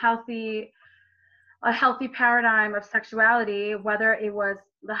a healthy paradigm of sexuality, whether it was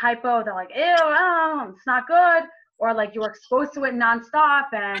the hypo that like, ew, it's not good, or like you were exposed to it nonstop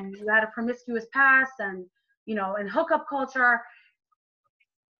and you had a promiscuous past and in hookup culture,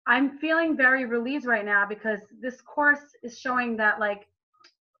 I'm feeling very relieved right now because this course is showing that like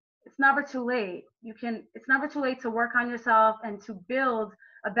it's never too late. It's never too late to work on yourself and to build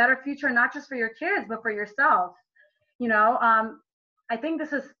a better future, not just for your kids, but for yourself. I think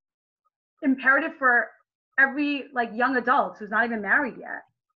this is imperative for every like young adult who's not even married yet,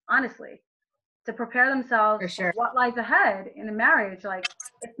 honestly, to prepare themselves for what lies ahead in a marriage. Like,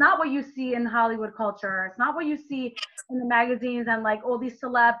 it's not what you see in Hollywood culture. It's not what you see in the magazines and like all these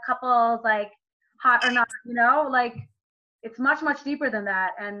celeb couples, like hot or not, like it's much, much deeper than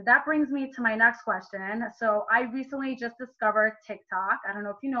that. And that brings me to my next question. So I recently just discovered TikTok. I don't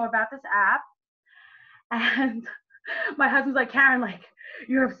know if you know about this app. And my husband's like, Karen, like,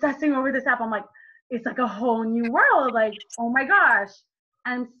 you're obsessing over this app. I'm like, it's like a whole new world. Like, oh my gosh.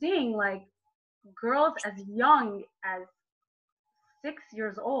 I'm seeing like girls as young as 6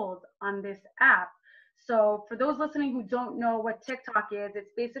 years old on this app. So for those listening who don't know what TikTok is,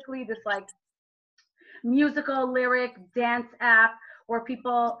 it's basically this like musical lyric dance app where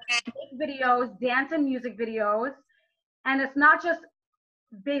people make videos, dance and music videos. And it's not just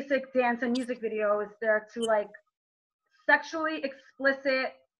basic dance and music videos. They're to like sexually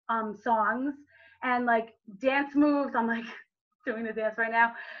explicit songs and like dance moves. I'm like doing the dance right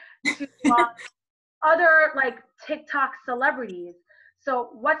now to other like TikTok celebrities. So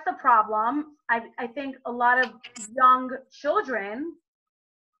what's the problem? I think a lot of young children,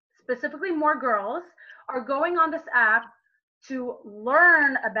 specifically more girls, are going on this app to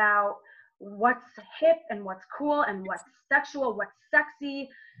learn about what's hip and what's cool and what's sexual, what's sexy.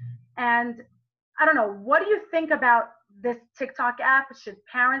 And I don't know, what do you think about this TikTok app? Should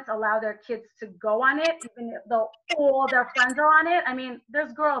parents allow their kids to go on it, even though all their friends are on it? I mean,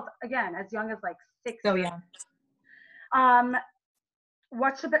 there's girls, again, as young as like 6. Oh, yeah.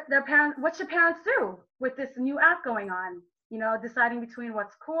 what should parents do with this new app going on? You know, deciding between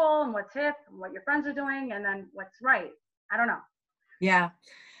what's cool and what's hip and what your friends are doing and then what's right. I don't know. Yeah.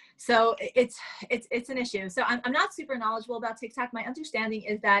 So it's an issue. So I'm not super knowledgeable about TikTok. My understanding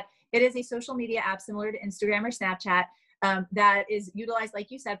is that it is a social media app similar to Instagram or Snapchat, that is utilized,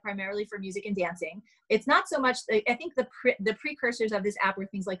 like you said, primarily for music and dancing. It's not so much, I think the precursors of this app were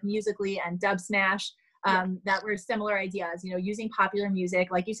things like Musical.ly and Dub Smash, that were similar ideas, you know, using popular music,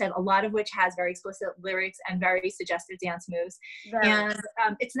 like you said, a lot of which has very explicit lyrics and very suggestive dance moves. And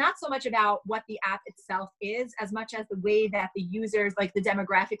it's not so much about what the app itself is, as much as the way that the users, like the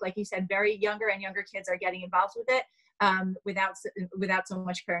demographic, like you said, very younger and younger kids are getting involved with it. Without so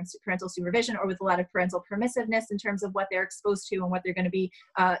much parental supervision, or with a lot of parental permissiveness in terms of what they're exposed to and what they're going to be,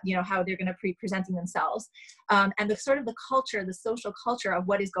 you know, how they're going to be presenting themselves, and the sort of the culture, the social culture of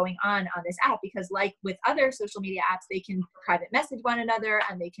what is going on this app. Because like with other social media apps, they can private message one another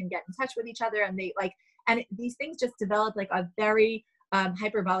and they can get in touch with each other, and these things just develop like a very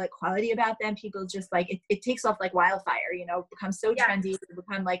hyperbolic quality about them. People just like it takes off like wildfire, you know, becomes so trendy,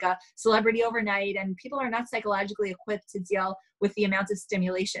 become like a celebrity overnight, and people are not psychologically equipped to deal with the amount of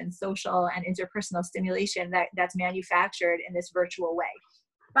stimulation, social and interpersonal stimulation that's manufactured in this virtual way.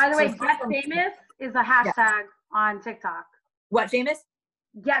 By the way, Get Famous is a hashtag on TikTok. What famous?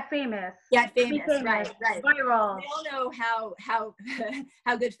 Get famous. Get famous. Right. Viral. We all know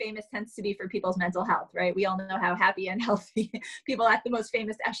how good famous tends to be for people's mental health, right? We all know how happy and healthy people at the most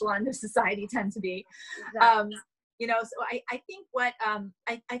famous echelon of society tend to be. Exactly. You know, so I think what I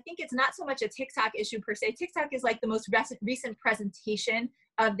think it's not so much a TikTok issue per se. TikTok is like the most recent presentation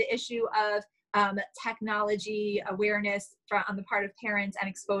of the issue of technology awareness on the part of parents and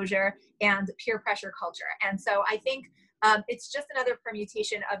exposure and peer pressure culture. And so I think it's just another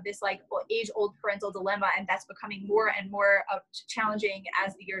permutation of this like age-old parental dilemma, and that's becoming more and more challenging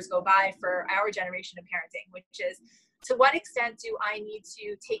as the years go by for our generation of parenting, which is, to what extent do I need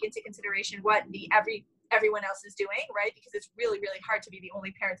to take into consideration what everyone else is doing, right? Because it's really, really hard to be the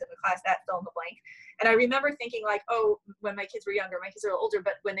only parent in the class that fill in the blank. And I remember thinking like, oh, when my kids were younger, my kids are older,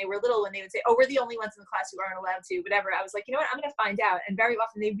 but when they were little, when they would say, oh, we're the only ones in the class who aren't allowed to, whatever, I was like, you know what, I'm going to find out. And very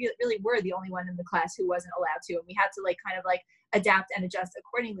often they really were the only one in the class who wasn't allowed to. And we had to like kind of like adapt and adjust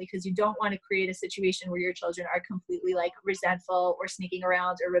accordingly, because you don't want to create a situation where your children are completely like resentful or sneaking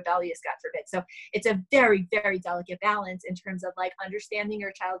around or rebellious, God forbid. So it's a very, very delicate balance in terms of like understanding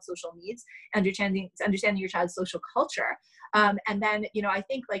your child's social needs, understanding your child's social culture. And then, you know, I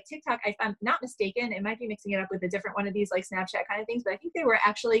think like TikTok, if I'm not mistaken, it might be mixing it up with a different one of these like Snapchat kind of things, but I think they were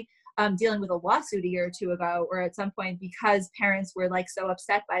actually dealing with a lawsuit a year or two ago, or at some point, because parents were like so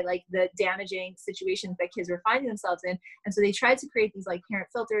upset by like the damaging situations that kids were finding themselves in. And so they tried to create these like parent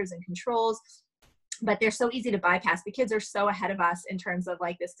filters and controls, but they're so easy to bypass. The kids are so ahead of us in terms of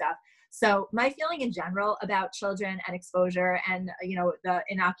like this stuff. So my feeling in general about children and exposure and, you know, the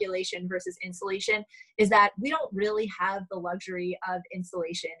inoculation versus insulation is that we don't really have the luxury of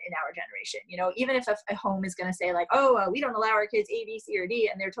insulation in our generation. You know, even if a home is going to say like, oh, we don't allow our kids A, B, C, or D,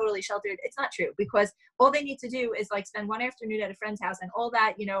 and they're totally sheltered, it's not true, because all they need to do is like spend one afternoon at a friend's house, and all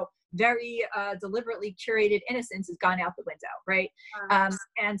that, you know, very deliberately curated innocence has gone out the window, right?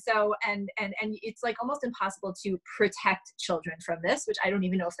 And so, and it's like almost impossible to protect children from this, which I don't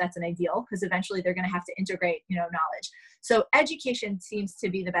even know if that's an ideal, because eventually they're going to have to integrate, you know, knowledge. So education seems to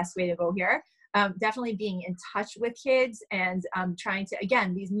be the best way to go here. Definitely being in touch with kids and trying to,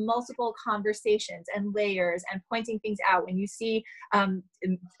 again, these multiple conversations and layers and pointing things out when you see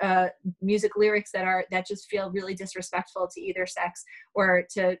music lyrics that just feel really disrespectful to either sex or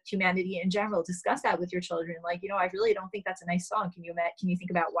to humanity in general. Discuss that with your children. Like, you know, I really don't think that's a nice song. Can you think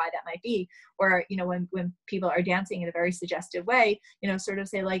about why that might be? Or, you know, when people are dancing in a very suggestive way, you know, sort of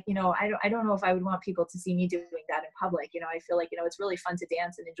say like, you know, I don't know if I would want people to see me doing that in public. You know, I feel like, you know, it's really fun to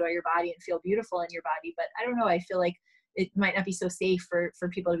dance and enjoy your body and feel beautiful in your body, but I don't know, I feel like it might not be so safe for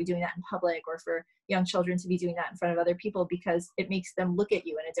people to be doing that in public, or for young children to be doing that in front of other people, because it makes them look at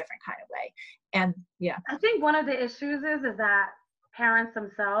you in a different kind of way. And yeah, I think one of the issues is that parents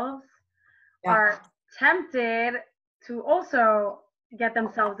themselves are tempted to also get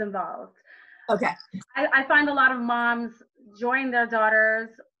themselves involved. Okay. I find a lot of moms join their daughters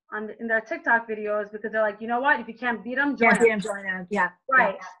in their TikTok videos because they're like, you know what, if you can't beat them, join them. Yeah.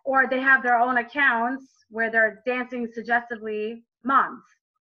 Right. Yeah. Or they have their own accounts where they're dancing suggestively moms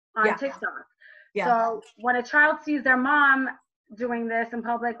on TikTok. Yeah. So when a child sees their mom doing this in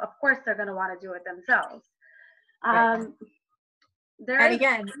public, of course they're going to want to do it themselves. Right. And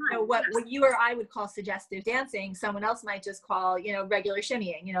again, what you or I would call suggestive dancing, someone else might just call, regular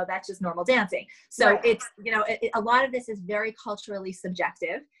shimmying, that's just normal dancing. So it's, a lot of this is very culturally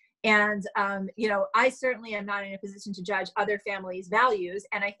subjective. And, I certainly am not in a position to judge other families' values.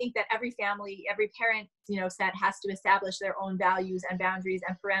 And I think that every family, every parent, set has to establish their own values and boundaries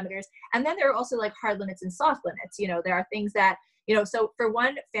and parameters. And then there are also like hard limits and soft limits. There are things that, so for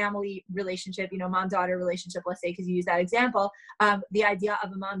one family relationship, mom-daughter relationship, let's say, because you use that example, the idea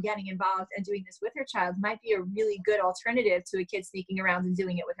of a mom getting involved and doing this with her child might be a really good alternative to a kid sneaking around and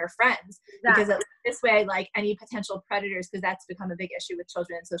doing it with her friends. Exactly. Because this way, like any potential predators, because that's become a big issue with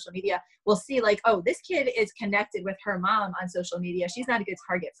children and social media, will see like, oh, this kid is connected with her mom on social media. She's not a good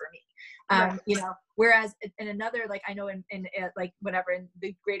target for me. Whereas in another, like I know in like whatever, in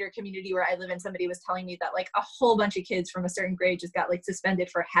the greater community where I live in, somebody was telling me that like a whole bunch of kids from a certain grade just got like suspended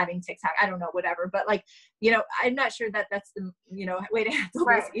for having TikTok. I don't know, whatever. But like, I'm not sure that that's the, way to handle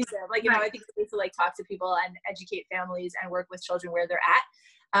this either. Like, I think it's a way to like talk to people and educate families and work with children where they're at.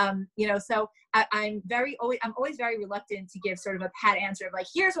 So I'm always very reluctant to give sort of a pat answer of like,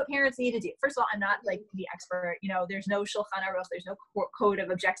 here's what parents need to do. First of all, I'm not like the expert, there's no Shulchan Aruch, there's no code of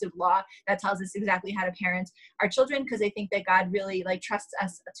objective law that tells us exactly how to parent our children. Cause I think that God really like trusts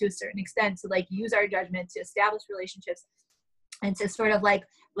us to a certain extent to like use our judgment to establish relationships and to sort of like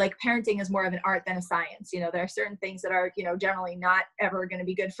parenting is more of an art than a science. There are certain things that are, generally not ever going to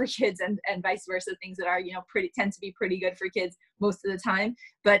be good for kids and vice versa. Things that are, tend to be pretty good for kids most of the time.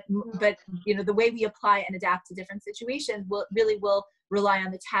 But, the way we apply and adapt to different situations will rely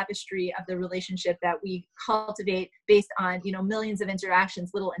on the tapestry of the relationship that we cultivate based on, millions of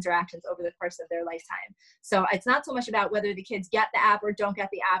little interactions over the course of their lifetime. So it's not so much about whether the kids get the app or don't get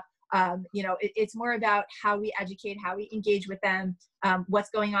the app. It's more about how we educate, how we engage with them, what's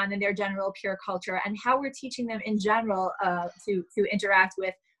going on in their general peer culture, and how we're teaching them in general to interact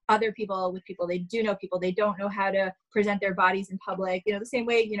with other people, with people they do know, people they don't know, how to present their bodies in public. The same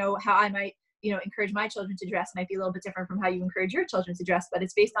way, how I might, encourage my children to dress might be a little bit different from how you encourage your children to dress, but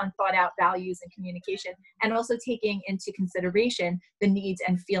it's based on thought out values and communication, and also taking into consideration the needs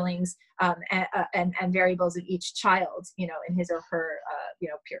and feelings and variables of each child, in his or her,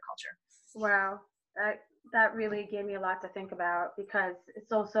 peer culture. Wow. That really gave me a lot to think about, because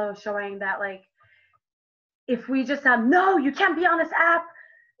it's also showing that like, if we just have, no, you can't be on this app,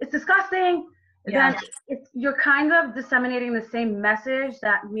 it's disgusting. Then you're kind of disseminating the same message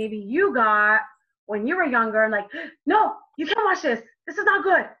that maybe you got when you were younger, like, no, you can't watch this. This is not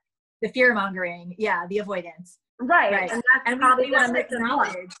good. The fear mongering. Yeah. The avoidance. Right. And that's probably going to make them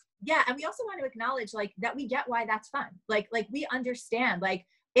acknowledge. Yeah. And we also want to acknowledge like that we get why that's fun. Like we understand, like,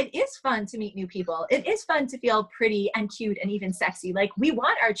 it is fun to meet new people. It is fun to feel pretty and cute and even sexy. Like we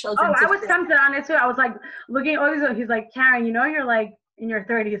want our children I was tempted on it too. I was like looking at all these, he's like, Karen, you're like in your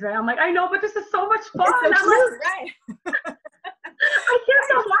 30s, right? I'm like, I know, but this is so much fun. So I'm like, right. I can't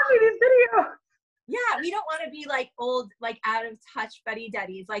stop watching these videos. Yeah, we don't want to be like old, like out of touch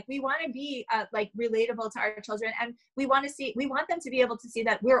buddy-duddies. Like we want to be like relatable to our children, and we want them to be able to see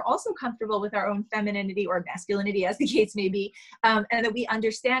that we're also comfortable with our own femininity or masculinity, as the case may be, and that we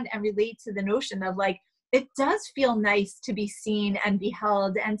understand and relate to the notion of like, it does feel nice to be seen and be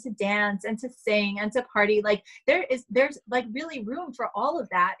held and to dance and to sing and to party. Like there's like really room for all of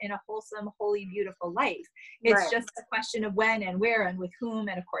that in a wholesome, holy, beautiful life. It's just a question of when and where and with whom,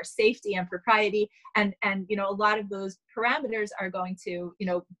 and of course, safety and propriety. And a lot of those parameters are going to,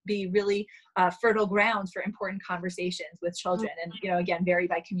 be really fertile grounds for important conversations with children, and, again, vary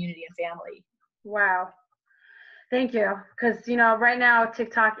by community and family. Wow. Thank you. Because, right now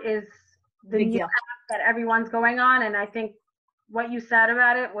TikTok is the big new deal that everyone's going on, and I think what you said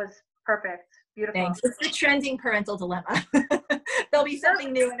about it was perfect. Beautiful. Thanks. It's the trending parental dilemma. There'll be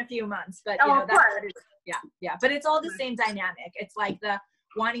something new in a few months, but that's what it is. Yeah. But it's all the same dynamic. It's like the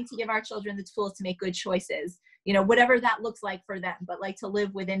wanting to give our children the tools to make good choices, whatever that looks like for them, but like to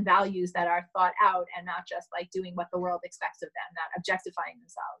live within values that are thought out and not just like doing what the world expects of them, not objectifying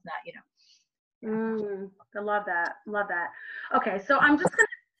themselves, I love that. Okay, so I'm just gonna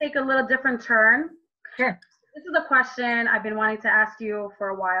take a little different turn. Sure. This is a question I've been wanting to ask you for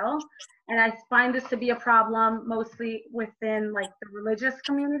a while, and I find this to be a problem mostly within like the religious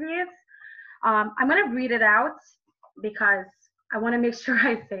communities. I'm going to read it out because I want to make sure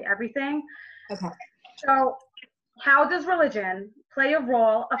I say everything. Okay. So, how does religion play a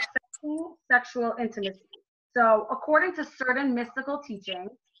role affecting sexual intimacy? So, according to certain mystical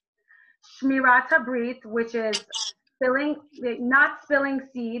teachings, Shmirat HaBrit, which is not spilling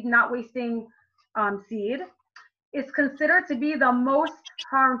seed, not wasting seed, is considered to be the most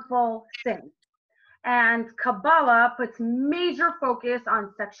harmful sin. And Kabbalah puts major focus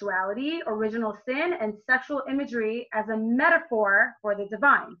on sexuality, original sin, and sexual imagery as a metaphor for the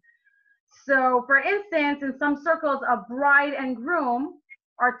divine. So, for instance, in some circles, a bride and groom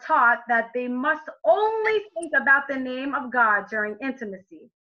are taught that they must only think about the name of God during intimacy.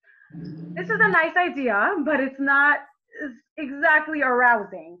 This is a nice idea, but it's not exactly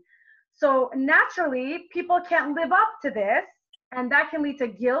arousing. So, naturally, people can't live up to this, and that can lead to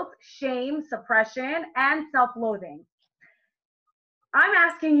guilt, shame, suppression, and self loathing. I'm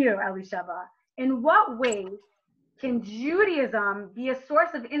asking you, Elisheva, in what ways can Judaism be a source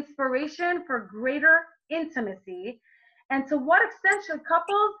of inspiration for greater intimacy? And to what extent should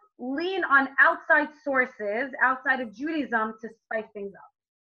couples lean on outside sources outside of Judaism to spice things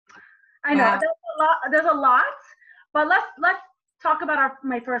up? I know Wow. there's a lot, but let's talk about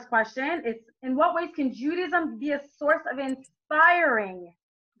my first question. It's in what ways can Judaism be a source of inspiring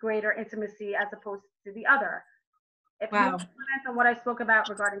greater intimacy as opposed to the other? If you Wow. comment on what I spoke about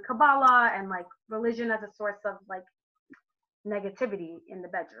regarding Kabbalah and like religion as a source of like negativity in the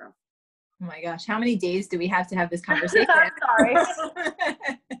bedroom. Oh my gosh, how many days do we have to have this conversation? I'm sorry.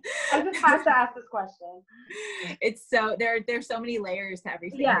 I just had to ask this question. It's so there's so many layers to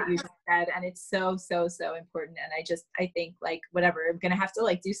everything that you just said, and it's so important. And I think like whatever, I'm gonna have to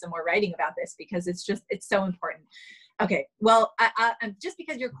like do some more writing about this because it's so important. Okay, well, I'm just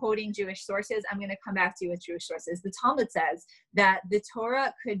because you're quoting Jewish sources, I'm going to come back to you with Jewish sources. The Talmud says that the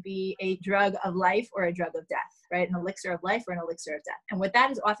Torah could be a drug of life or a drug of death, right? An elixir of life or an elixir of death. And what that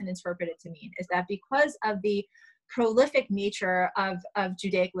is often interpreted to mean is that because of the prolific nature of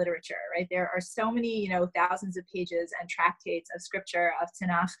Judaic literature, right? There are so many, thousands of pages and tractates of scripture, of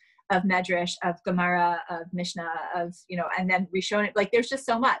Tanakh, of Medrash, of Gemara, of Mishnah, of, and then Rishonim, like there's just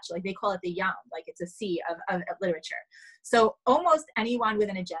so much, like they call it the Yam, like it's a sea of literature. So almost anyone with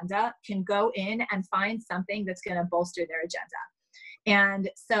an agenda can go in and find something that's going to bolster their agenda. And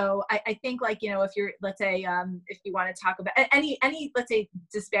so I think like, if you're, let's say, if you want to talk about any, let's say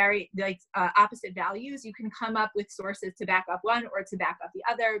disparate, like opposite values, you can come up with sources to back up one or to back up the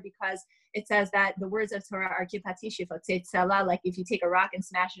other, because it says that the words of Torah are kipati shifot, like if you take a rock and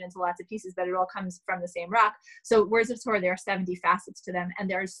smash it into lots of pieces, but it all comes from the same rock. So words of Torah, there are 70 facets to them, and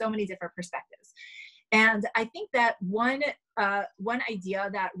there are so many different perspectives. And I think that one idea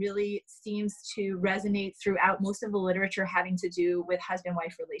that really seems to resonate throughout most of the literature having to do with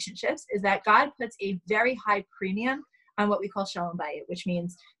husband-wife relationships is that God puts a very high premium on what we call shalom bayit, which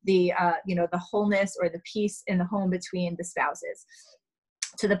means the wholeness or the peace in the home between the spouses.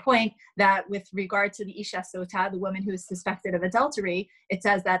 To the point that with regard to the Isha Sota, the woman who is suspected of adultery, it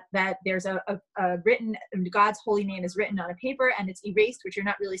says that there's a written, God's holy name is written on a paper and it's erased, which you're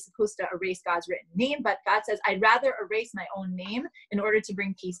not really supposed to erase God's written name, but God says, I'd rather erase my own name in order to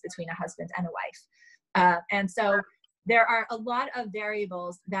bring peace between a husband and a wife. And so there are a lot of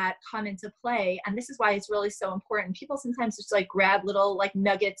variables that come into play, and this is why it's really so important. People sometimes just like grab little like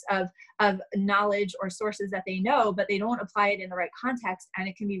nuggets of knowledge or sources that they know, but they don't apply it in the right context, and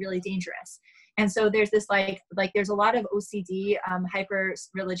it can be really dangerous. And so there's this like there's a lot of OCD, hyper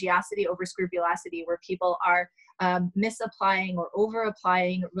religiosity, over scrupulosity, where people are misapplying or over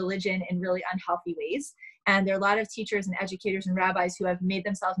applying religion in really unhealthy ways. And there are a lot of teachers and educators and rabbis who have made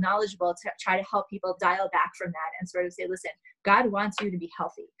themselves knowledgeable to try to help people dial back from that and sort of say, listen, God wants you to be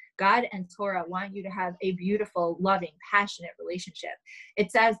healthy. God and Torah want you to have a beautiful, loving, passionate relationship.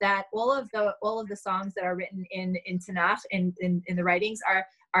 It says that all of the songs that are written in Tanakh, in the writings,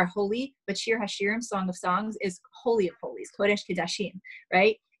 are holy, but Shir Hashirim, Song of Songs, is holy of holies, Kodesh Kedashim,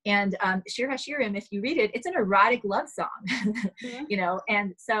 right? And Shir Hashirim, if you read it, it's an erotic love song,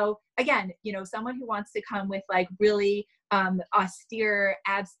 and so again, someone who wants to come with like really austere,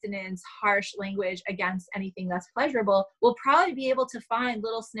 abstinence, harsh language against anything that's pleasurable will probably be able to find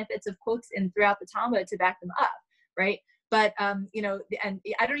little snippets of quotes throughout the Talmud to back them up, right? But, and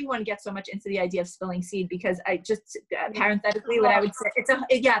I don't even want to get so much into the idea of spilling seed, because I just parenthetically, what I would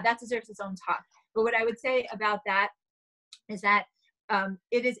say, that deserves its own talk. But what I would say about that is that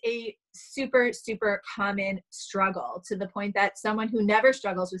it is a super, super common struggle, to the point that someone who never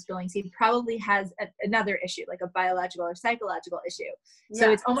struggles with spilling seed probably has another issue, like a biological or psychological issue. Yeah.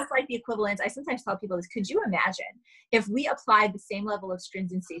 So it's almost like the equivalent. I sometimes tell people this: could you imagine if we applied the same level of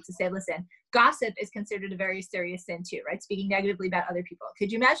stringency to say, listen, gossip is considered a very serious sin too, right? Speaking negatively about other people.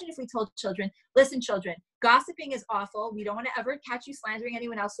 Could you imagine if we told children, listen, children, gossiping is awful. We don't want to ever catch you slandering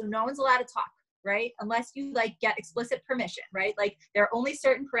anyone else, so no one's allowed to talk, right? Unless you like get explicit permission, right? Like there are only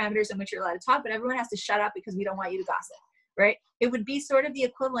certain parameters in which you're allowed to talk, but everyone has to shut up because we don't want you to gossip, right? It would be sort of the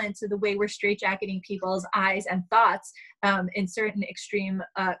equivalent to the way we're straitjacketing people's eyes and thoughts in certain extreme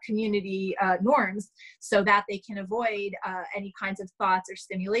community norms so that they can avoid any kinds of thoughts or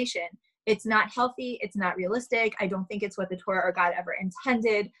stimulation. It's not healthy. It's not realistic. I don't think it's what the Torah or God ever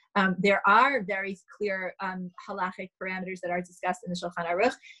intended. There are very clear halachic parameters that are discussed in the Shulchan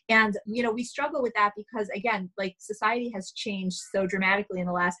Aruch. And, we struggle with that because, again, like society has changed so dramatically in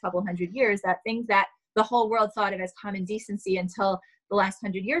the last couple hundred years that things that the whole world thought of as common decency until the last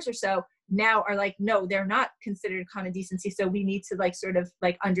 100 years or so now are like, no, they're not considered common decency. So we need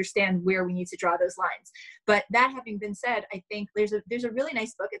to understand where we need to draw those lines. But that having been said, I think there's a really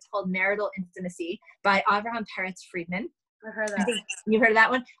nice book. It's called Marital Intimacy by Avraham Peretz Friedman. I heard that. I think you've heard of that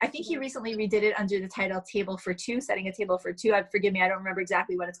one. I think he recently redid it under the title Table for Two, Setting a Table for Two. Forgive me, I don't remember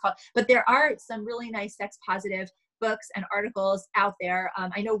exactly what it's called. But there are some really nice sex positive books and articles out there.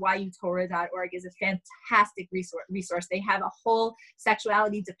 I know yutorah.org is a fantastic resource. They have a whole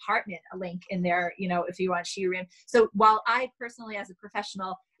sexuality department, a link in there, if you want shiurim. So while I personally, as a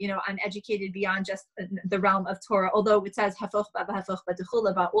professional, I'm educated beyond just the realm of Torah, although it says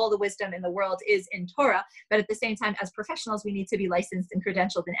all the wisdom in the world is in Torah. But at the same time, as professionals, we need to be licensed and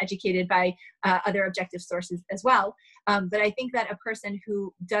credentialed and educated by other objective sources as well. But I think that a person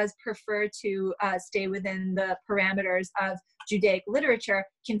who does prefer to stay within the parameters of Judaic literature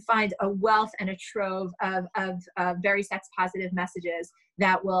can find a wealth and a trove of very sex positive messages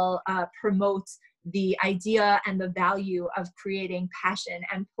that will promote the idea and the value of creating passion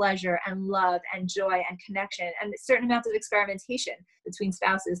and pleasure and love and joy and connection and certain amounts of experimentation between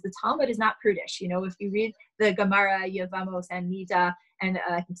spouses. The Talmud is not prudish. If you read the Gemara, Yevamos and Nida, and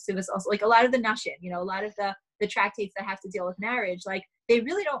I think Sivas also, like a lot of the Nashim, a lot of the tractates that have to deal with marriage, like they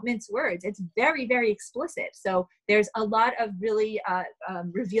really don't mince words. It's very, very explicit. So there's a lot of really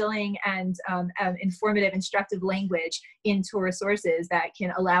revealing and informative, instructive language in Torah sources that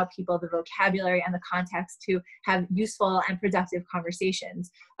can allow people the vocabulary and the context to have useful and productive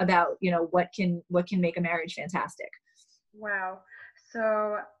conversations about, what can make a marriage fantastic. Wow.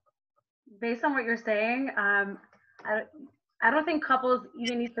 So based on what you're saying, I don't think couples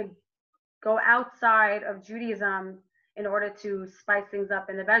even need to go outside of Judaism in order to spice things up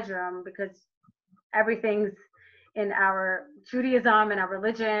in the bedroom, because everything's in our Judaism and our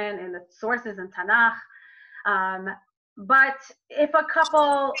religion and the sources in Tanakh. But if a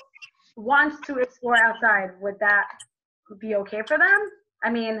couple wants to explore outside, would that be okay for them? I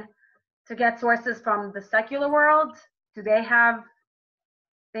mean, to get sources from the secular world, do they have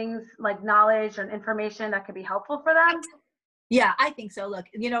things like knowledge and information that could be helpful for them? Yeah, I think so. Look,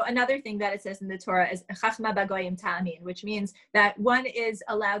 another thing that it says in the Torah is chachma bagoyim ta'amin, which means that one is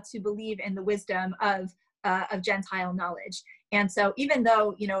allowed to believe in the wisdom of Gentile knowledge. And so even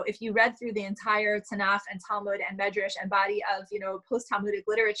though, if you read through the entire Tanakh and Talmud and Medrash and body of, post-Talmudic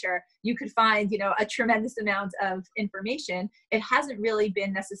literature, you could find, a tremendous amount of information. It hasn't really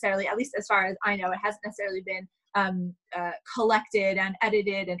been necessarily, at least as far as I know, it hasn't necessarily been collected and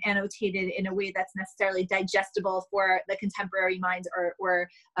edited and annotated in a way that's necessarily digestible for the contemporary mind or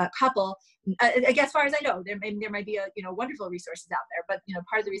couple. I guess, as far as I know, there might be wonderful resources out there. But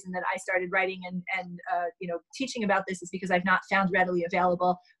part of the reason that I started writing and teaching about this is because I've not found readily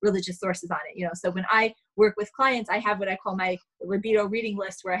available religious sources on it. So when I work with clients, I have what I call my libido reading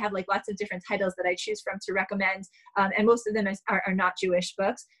list, where I have like lots of different titles that I choose from to recommend, and most of them are not Jewish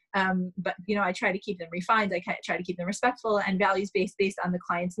books. But I try to keep them refined. I try to keep them respectful and values-based, based on the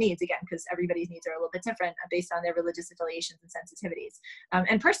client's needs, again, because everybody's needs are a little bit different based on their religious affiliations and sensitivities,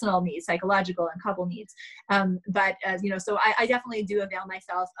 and personal needs, psychological and couple needs. So I definitely do avail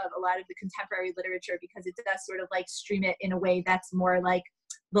myself of a lot of the contemporary literature, because it does sort of like stream it in a way that's more like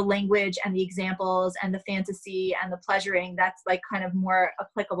the language and the examples and the fantasy and the pleasuring that's like kind of more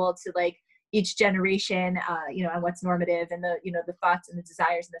applicable to like each generation, and what's normative, and the thoughts and the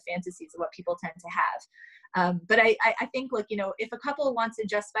desires and the fantasies of what people tend to have. But I think, look, if a couple wants to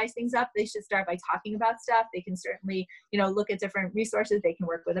just spice things up, they should start by talking about stuff. They can certainly, look at different resources. They can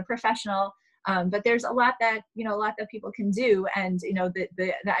work with a professional. But there's a lot that people can do. And,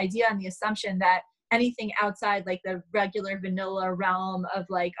 the idea and the assumption that anything outside like the regular vanilla realm of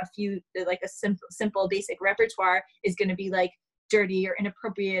like a simple basic repertoire is going to be like dirty or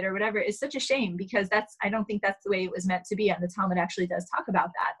inappropriate or whatever is such a shame, because I don't think that's the way it was meant to be. And the Talmud actually does talk about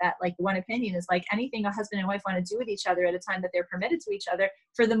that like one opinion is like anything a husband and wife want to do with each other at a time that they're permitted to each other,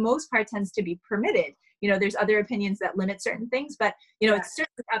 for the most part tends to be permitted. There's other opinions that limit certain things, but it's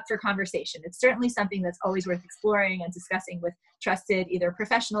certainly up for conversation. It's certainly something that's always worth exploring and discussing with trusted either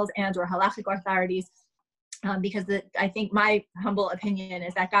professionals and or halachic authorities. because I think my humble opinion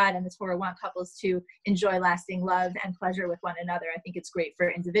is that God and the Torah want couples to enjoy lasting love and pleasure with one another. I think it's great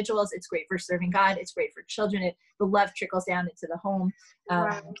for individuals. It's great for serving God. It's great for children. The love trickles down into the home.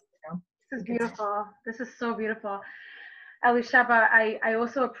 Wow. This is beautiful. This is so beautiful. Elisheva, I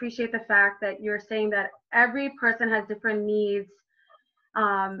also appreciate the fact that you're saying that every person has different needs,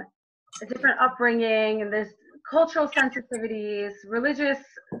 a different upbringing, and there's cultural sensitivities,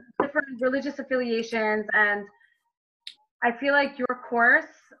 different religious affiliations, and I feel like your course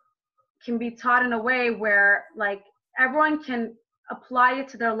can be taught in a way where like everyone can apply it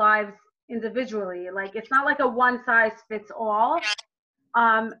to their lives individually. Like it's not like a one size fits all.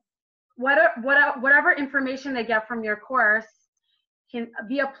 Whatever information they get from your course can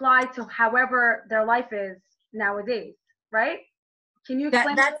be applied to however their life is nowadays, right? Can you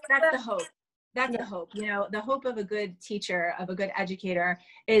explain that's the hope? That's the hope. You know, the hope of a good teacher, of a good educator,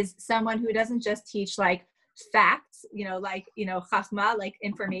 is someone who doesn't just teach like facts, chachma, like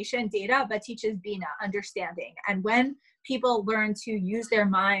information, data, but teaches bina, understanding. And when people learn to use their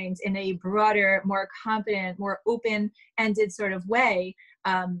minds in a broader, more competent, more open-ended sort of way,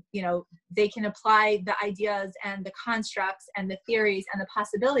 they can apply the ideas and the constructs and the theories and the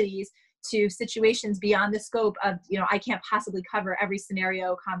possibilities to situations beyond the scope of, I can't possibly cover every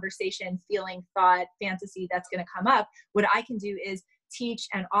scenario, conversation, feeling, thought, fantasy that's going to come up. What I can do is teach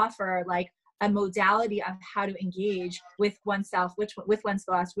and offer like a modality of how to engage with oneself, with one's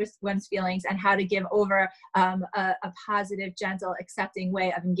thoughts, with one's feelings, and how to give over a positive, gentle, accepting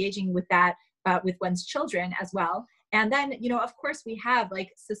way of engaging with that, with one's children as well. And then, of course, we have like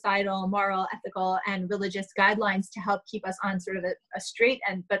societal, moral, ethical, and religious guidelines to help keep us on sort of a straight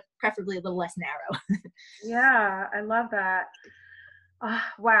but preferably a little less narrow. Yeah, I love that.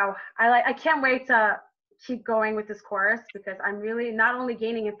 Wow. I can't wait to keep going with this course, because I'm really not only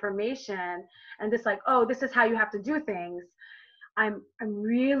gaining information and this like, oh, this is how you have to do things. I'm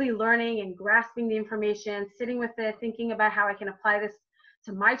really learning and grasping the information, sitting with it, thinking about how I can apply this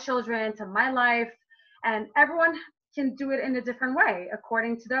to my children, to my life, and everyone can do it in a different way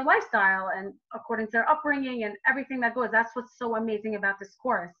according to their lifestyle and according to their upbringing and everything that goes. That's what's so amazing about this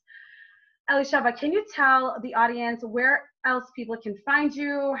course. Elisheva, can you tell the audience where else people can find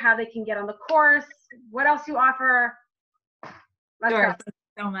you, how they can get on the course, what else you offer? Let's Sure. go.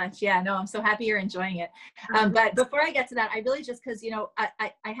 So much. Yeah, no, I'm so happy you're enjoying it. But before I get to that, I really just, because,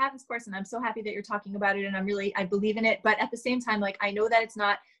 I have this course and I'm so happy that you're talking about it, and I believe in it. But at the same time, like, I know that it's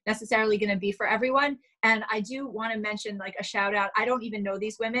not necessarily going to be for everyone. And I do want to mention like a shout out. I don't even know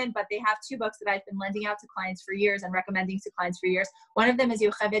these women, but they have 2 books that I've been lending out to clients for years and recommending to clients for years. One of them is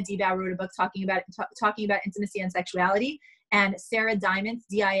Yocheved Diba, wrote a book talking about intimacy and sexuality. And Sarah Diamond,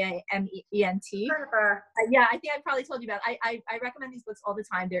 Diament. Yeah, I think I probably told you about it. I recommend these books all the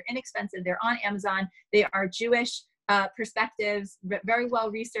time. They're inexpensive. They're on Amazon. They are Jewish perspectives, very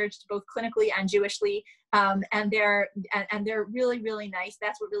well researched, both clinically and Jewishly. And they're really, really nice.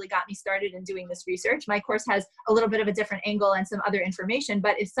 That's what really got me started in doing this research. My course has a little bit of a different angle and some other information,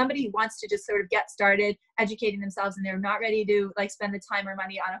 but if somebody wants to just sort of get started educating themselves and they're not ready to like spend the time or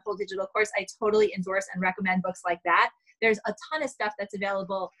money on a whole digital course, I totally endorse and recommend books like that. There's a ton of stuff that's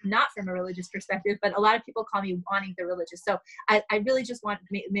available, not from a religious perspective, but a lot of people call me wanting the religious. So I really just want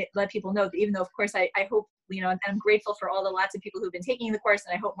to let people know that, even though, of course, I hope, and I'm grateful for all the lots of people who've been taking the course,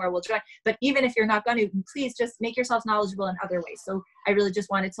 and I hope more will join. But even if you're not going to, please just make yourself knowledgeable in other ways. So I really just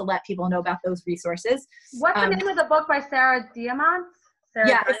wanted to let people know about those resources. What's the name of the book by Sarah Diamond? You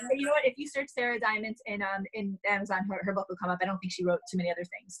know what? If you search Sarah Diamond in Amazon, her book will come up. I don't think she wrote too many other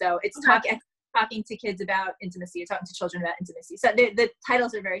things. So it's talking to kids about intimacy, or talking to children about intimacy. So the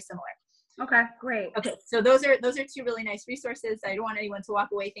titles are very similar. Okay, great. Okay, so those are 2 really nice resources. I don't want anyone to walk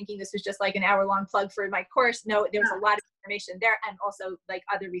away thinking this was just like an hour-long plug for my course. No, there's a lot of information there, and also like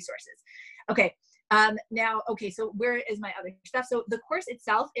other resources. Okay, so where is my other stuff? So the course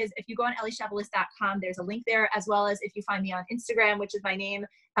itself is, if you go on elishevalist.com, there's a link there, as well as if you find me on Instagram, which is my name,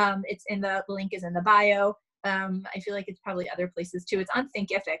 it's in the link is in the bio. I feel like it's probably other places too. It's on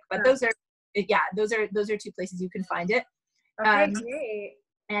Thinkific, but those are 2 places you can find it. Okay, great.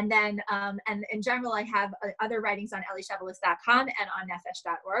 And then, and in general, I have other writings on elishevalist.com and on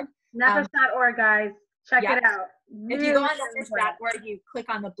nefesh.org. Nefesh.org, guys. Check it out. If you go on nefesh.org, you click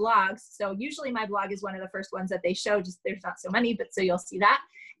on the blogs. So usually my blog is one of the first ones that they show, just there's not so many, but so you'll see that.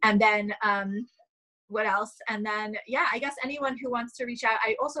 And then, what else? And then, I guess anyone who wants to reach out,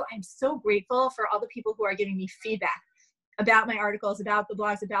 I'm so grateful for all the people who are giving me feedback about my articles, about the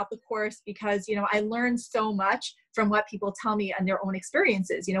blogs, about the course, because, I learned so much from what people tell me and their own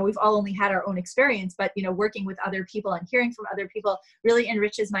experiences. We've all only had our own experience, but, working with other people and hearing from other people really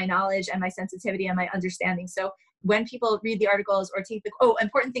enriches my knowledge and my sensitivity and my understanding. So when people read the articles or take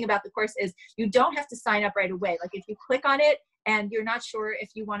important thing about the course is you don't have to sign up right away. Like if you click on it and you're not sure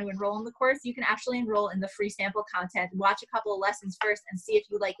if you want to enroll in the course, you can actually enroll in the free sample content, watch a couple of lessons first and see if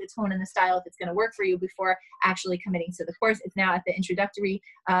you like the tone and the style, if it's going to work for you before actually committing to the course. It's now at the introductory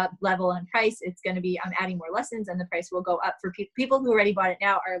level and price. It's going to be, I'm adding more lessons and the price will go up for people who already bought it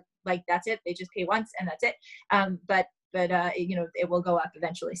now are like, that's it. They just pay once and that's it. But it will go up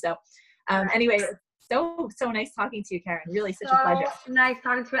eventually. So anyway, so nice talking to you, Karen. Really such a pleasure. Nice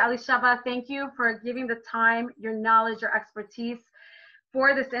talking to you, Elisheva. Thank you for giving the time, your knowledge, your expertise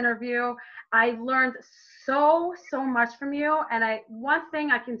for this interview. I learned so much from you. And one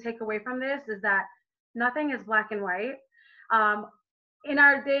thing I can take away from this is that nothing is black and white. In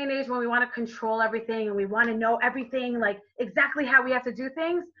our day and age when we want to control everything and we want to know everything, like exactly how we have to do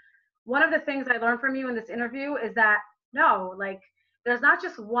things, one of the things I learned from you in this interview is that no, like there's not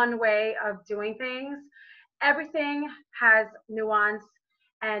just one way of doing things. Everything has nuance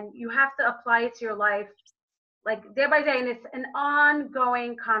and you have to apply it to your life like day by day. And it's an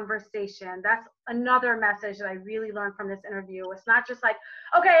ongoing conversation. That's another message that I really learned from this interview. It's not just like,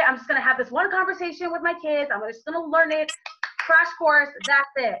 okay, I'm just going to have this one conversation with my kids. I'm just going to learn it, crash course, that's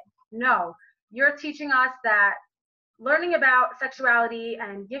it. No, you're teaching us that learning about sexuality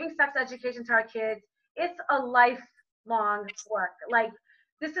and giving sex education to our kids, it's a lifelong work. Like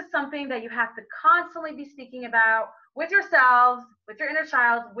this is something that you have to constantly be speaking about with yourselves, with your inner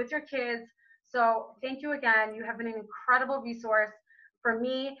child, with your kids. So thank you again. You have been an incredible resource for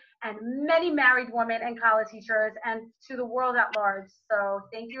me and many married women and college teachers and to the world at large. So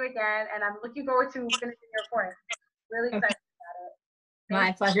thank you again. And I'm looking forward to finishing your course. Really excited about it.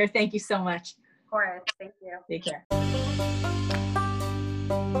 My pleasure. Thank you so much. Of course. Thank you. Take care.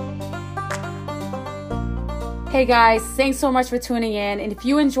 Hey guys, thanks so much for tuning in. And if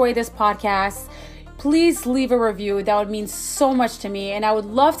you enjoy this podcast, please leave a review. That would mean so much to me. And I would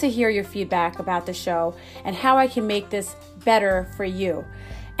love to hear your feedback about the show and how I can make this better for you.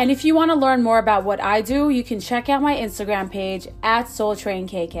 And if you want to learn more about what I do, you can check out my Instagram page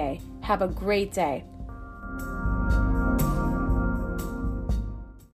 @SoulTrainKK. Have a great day.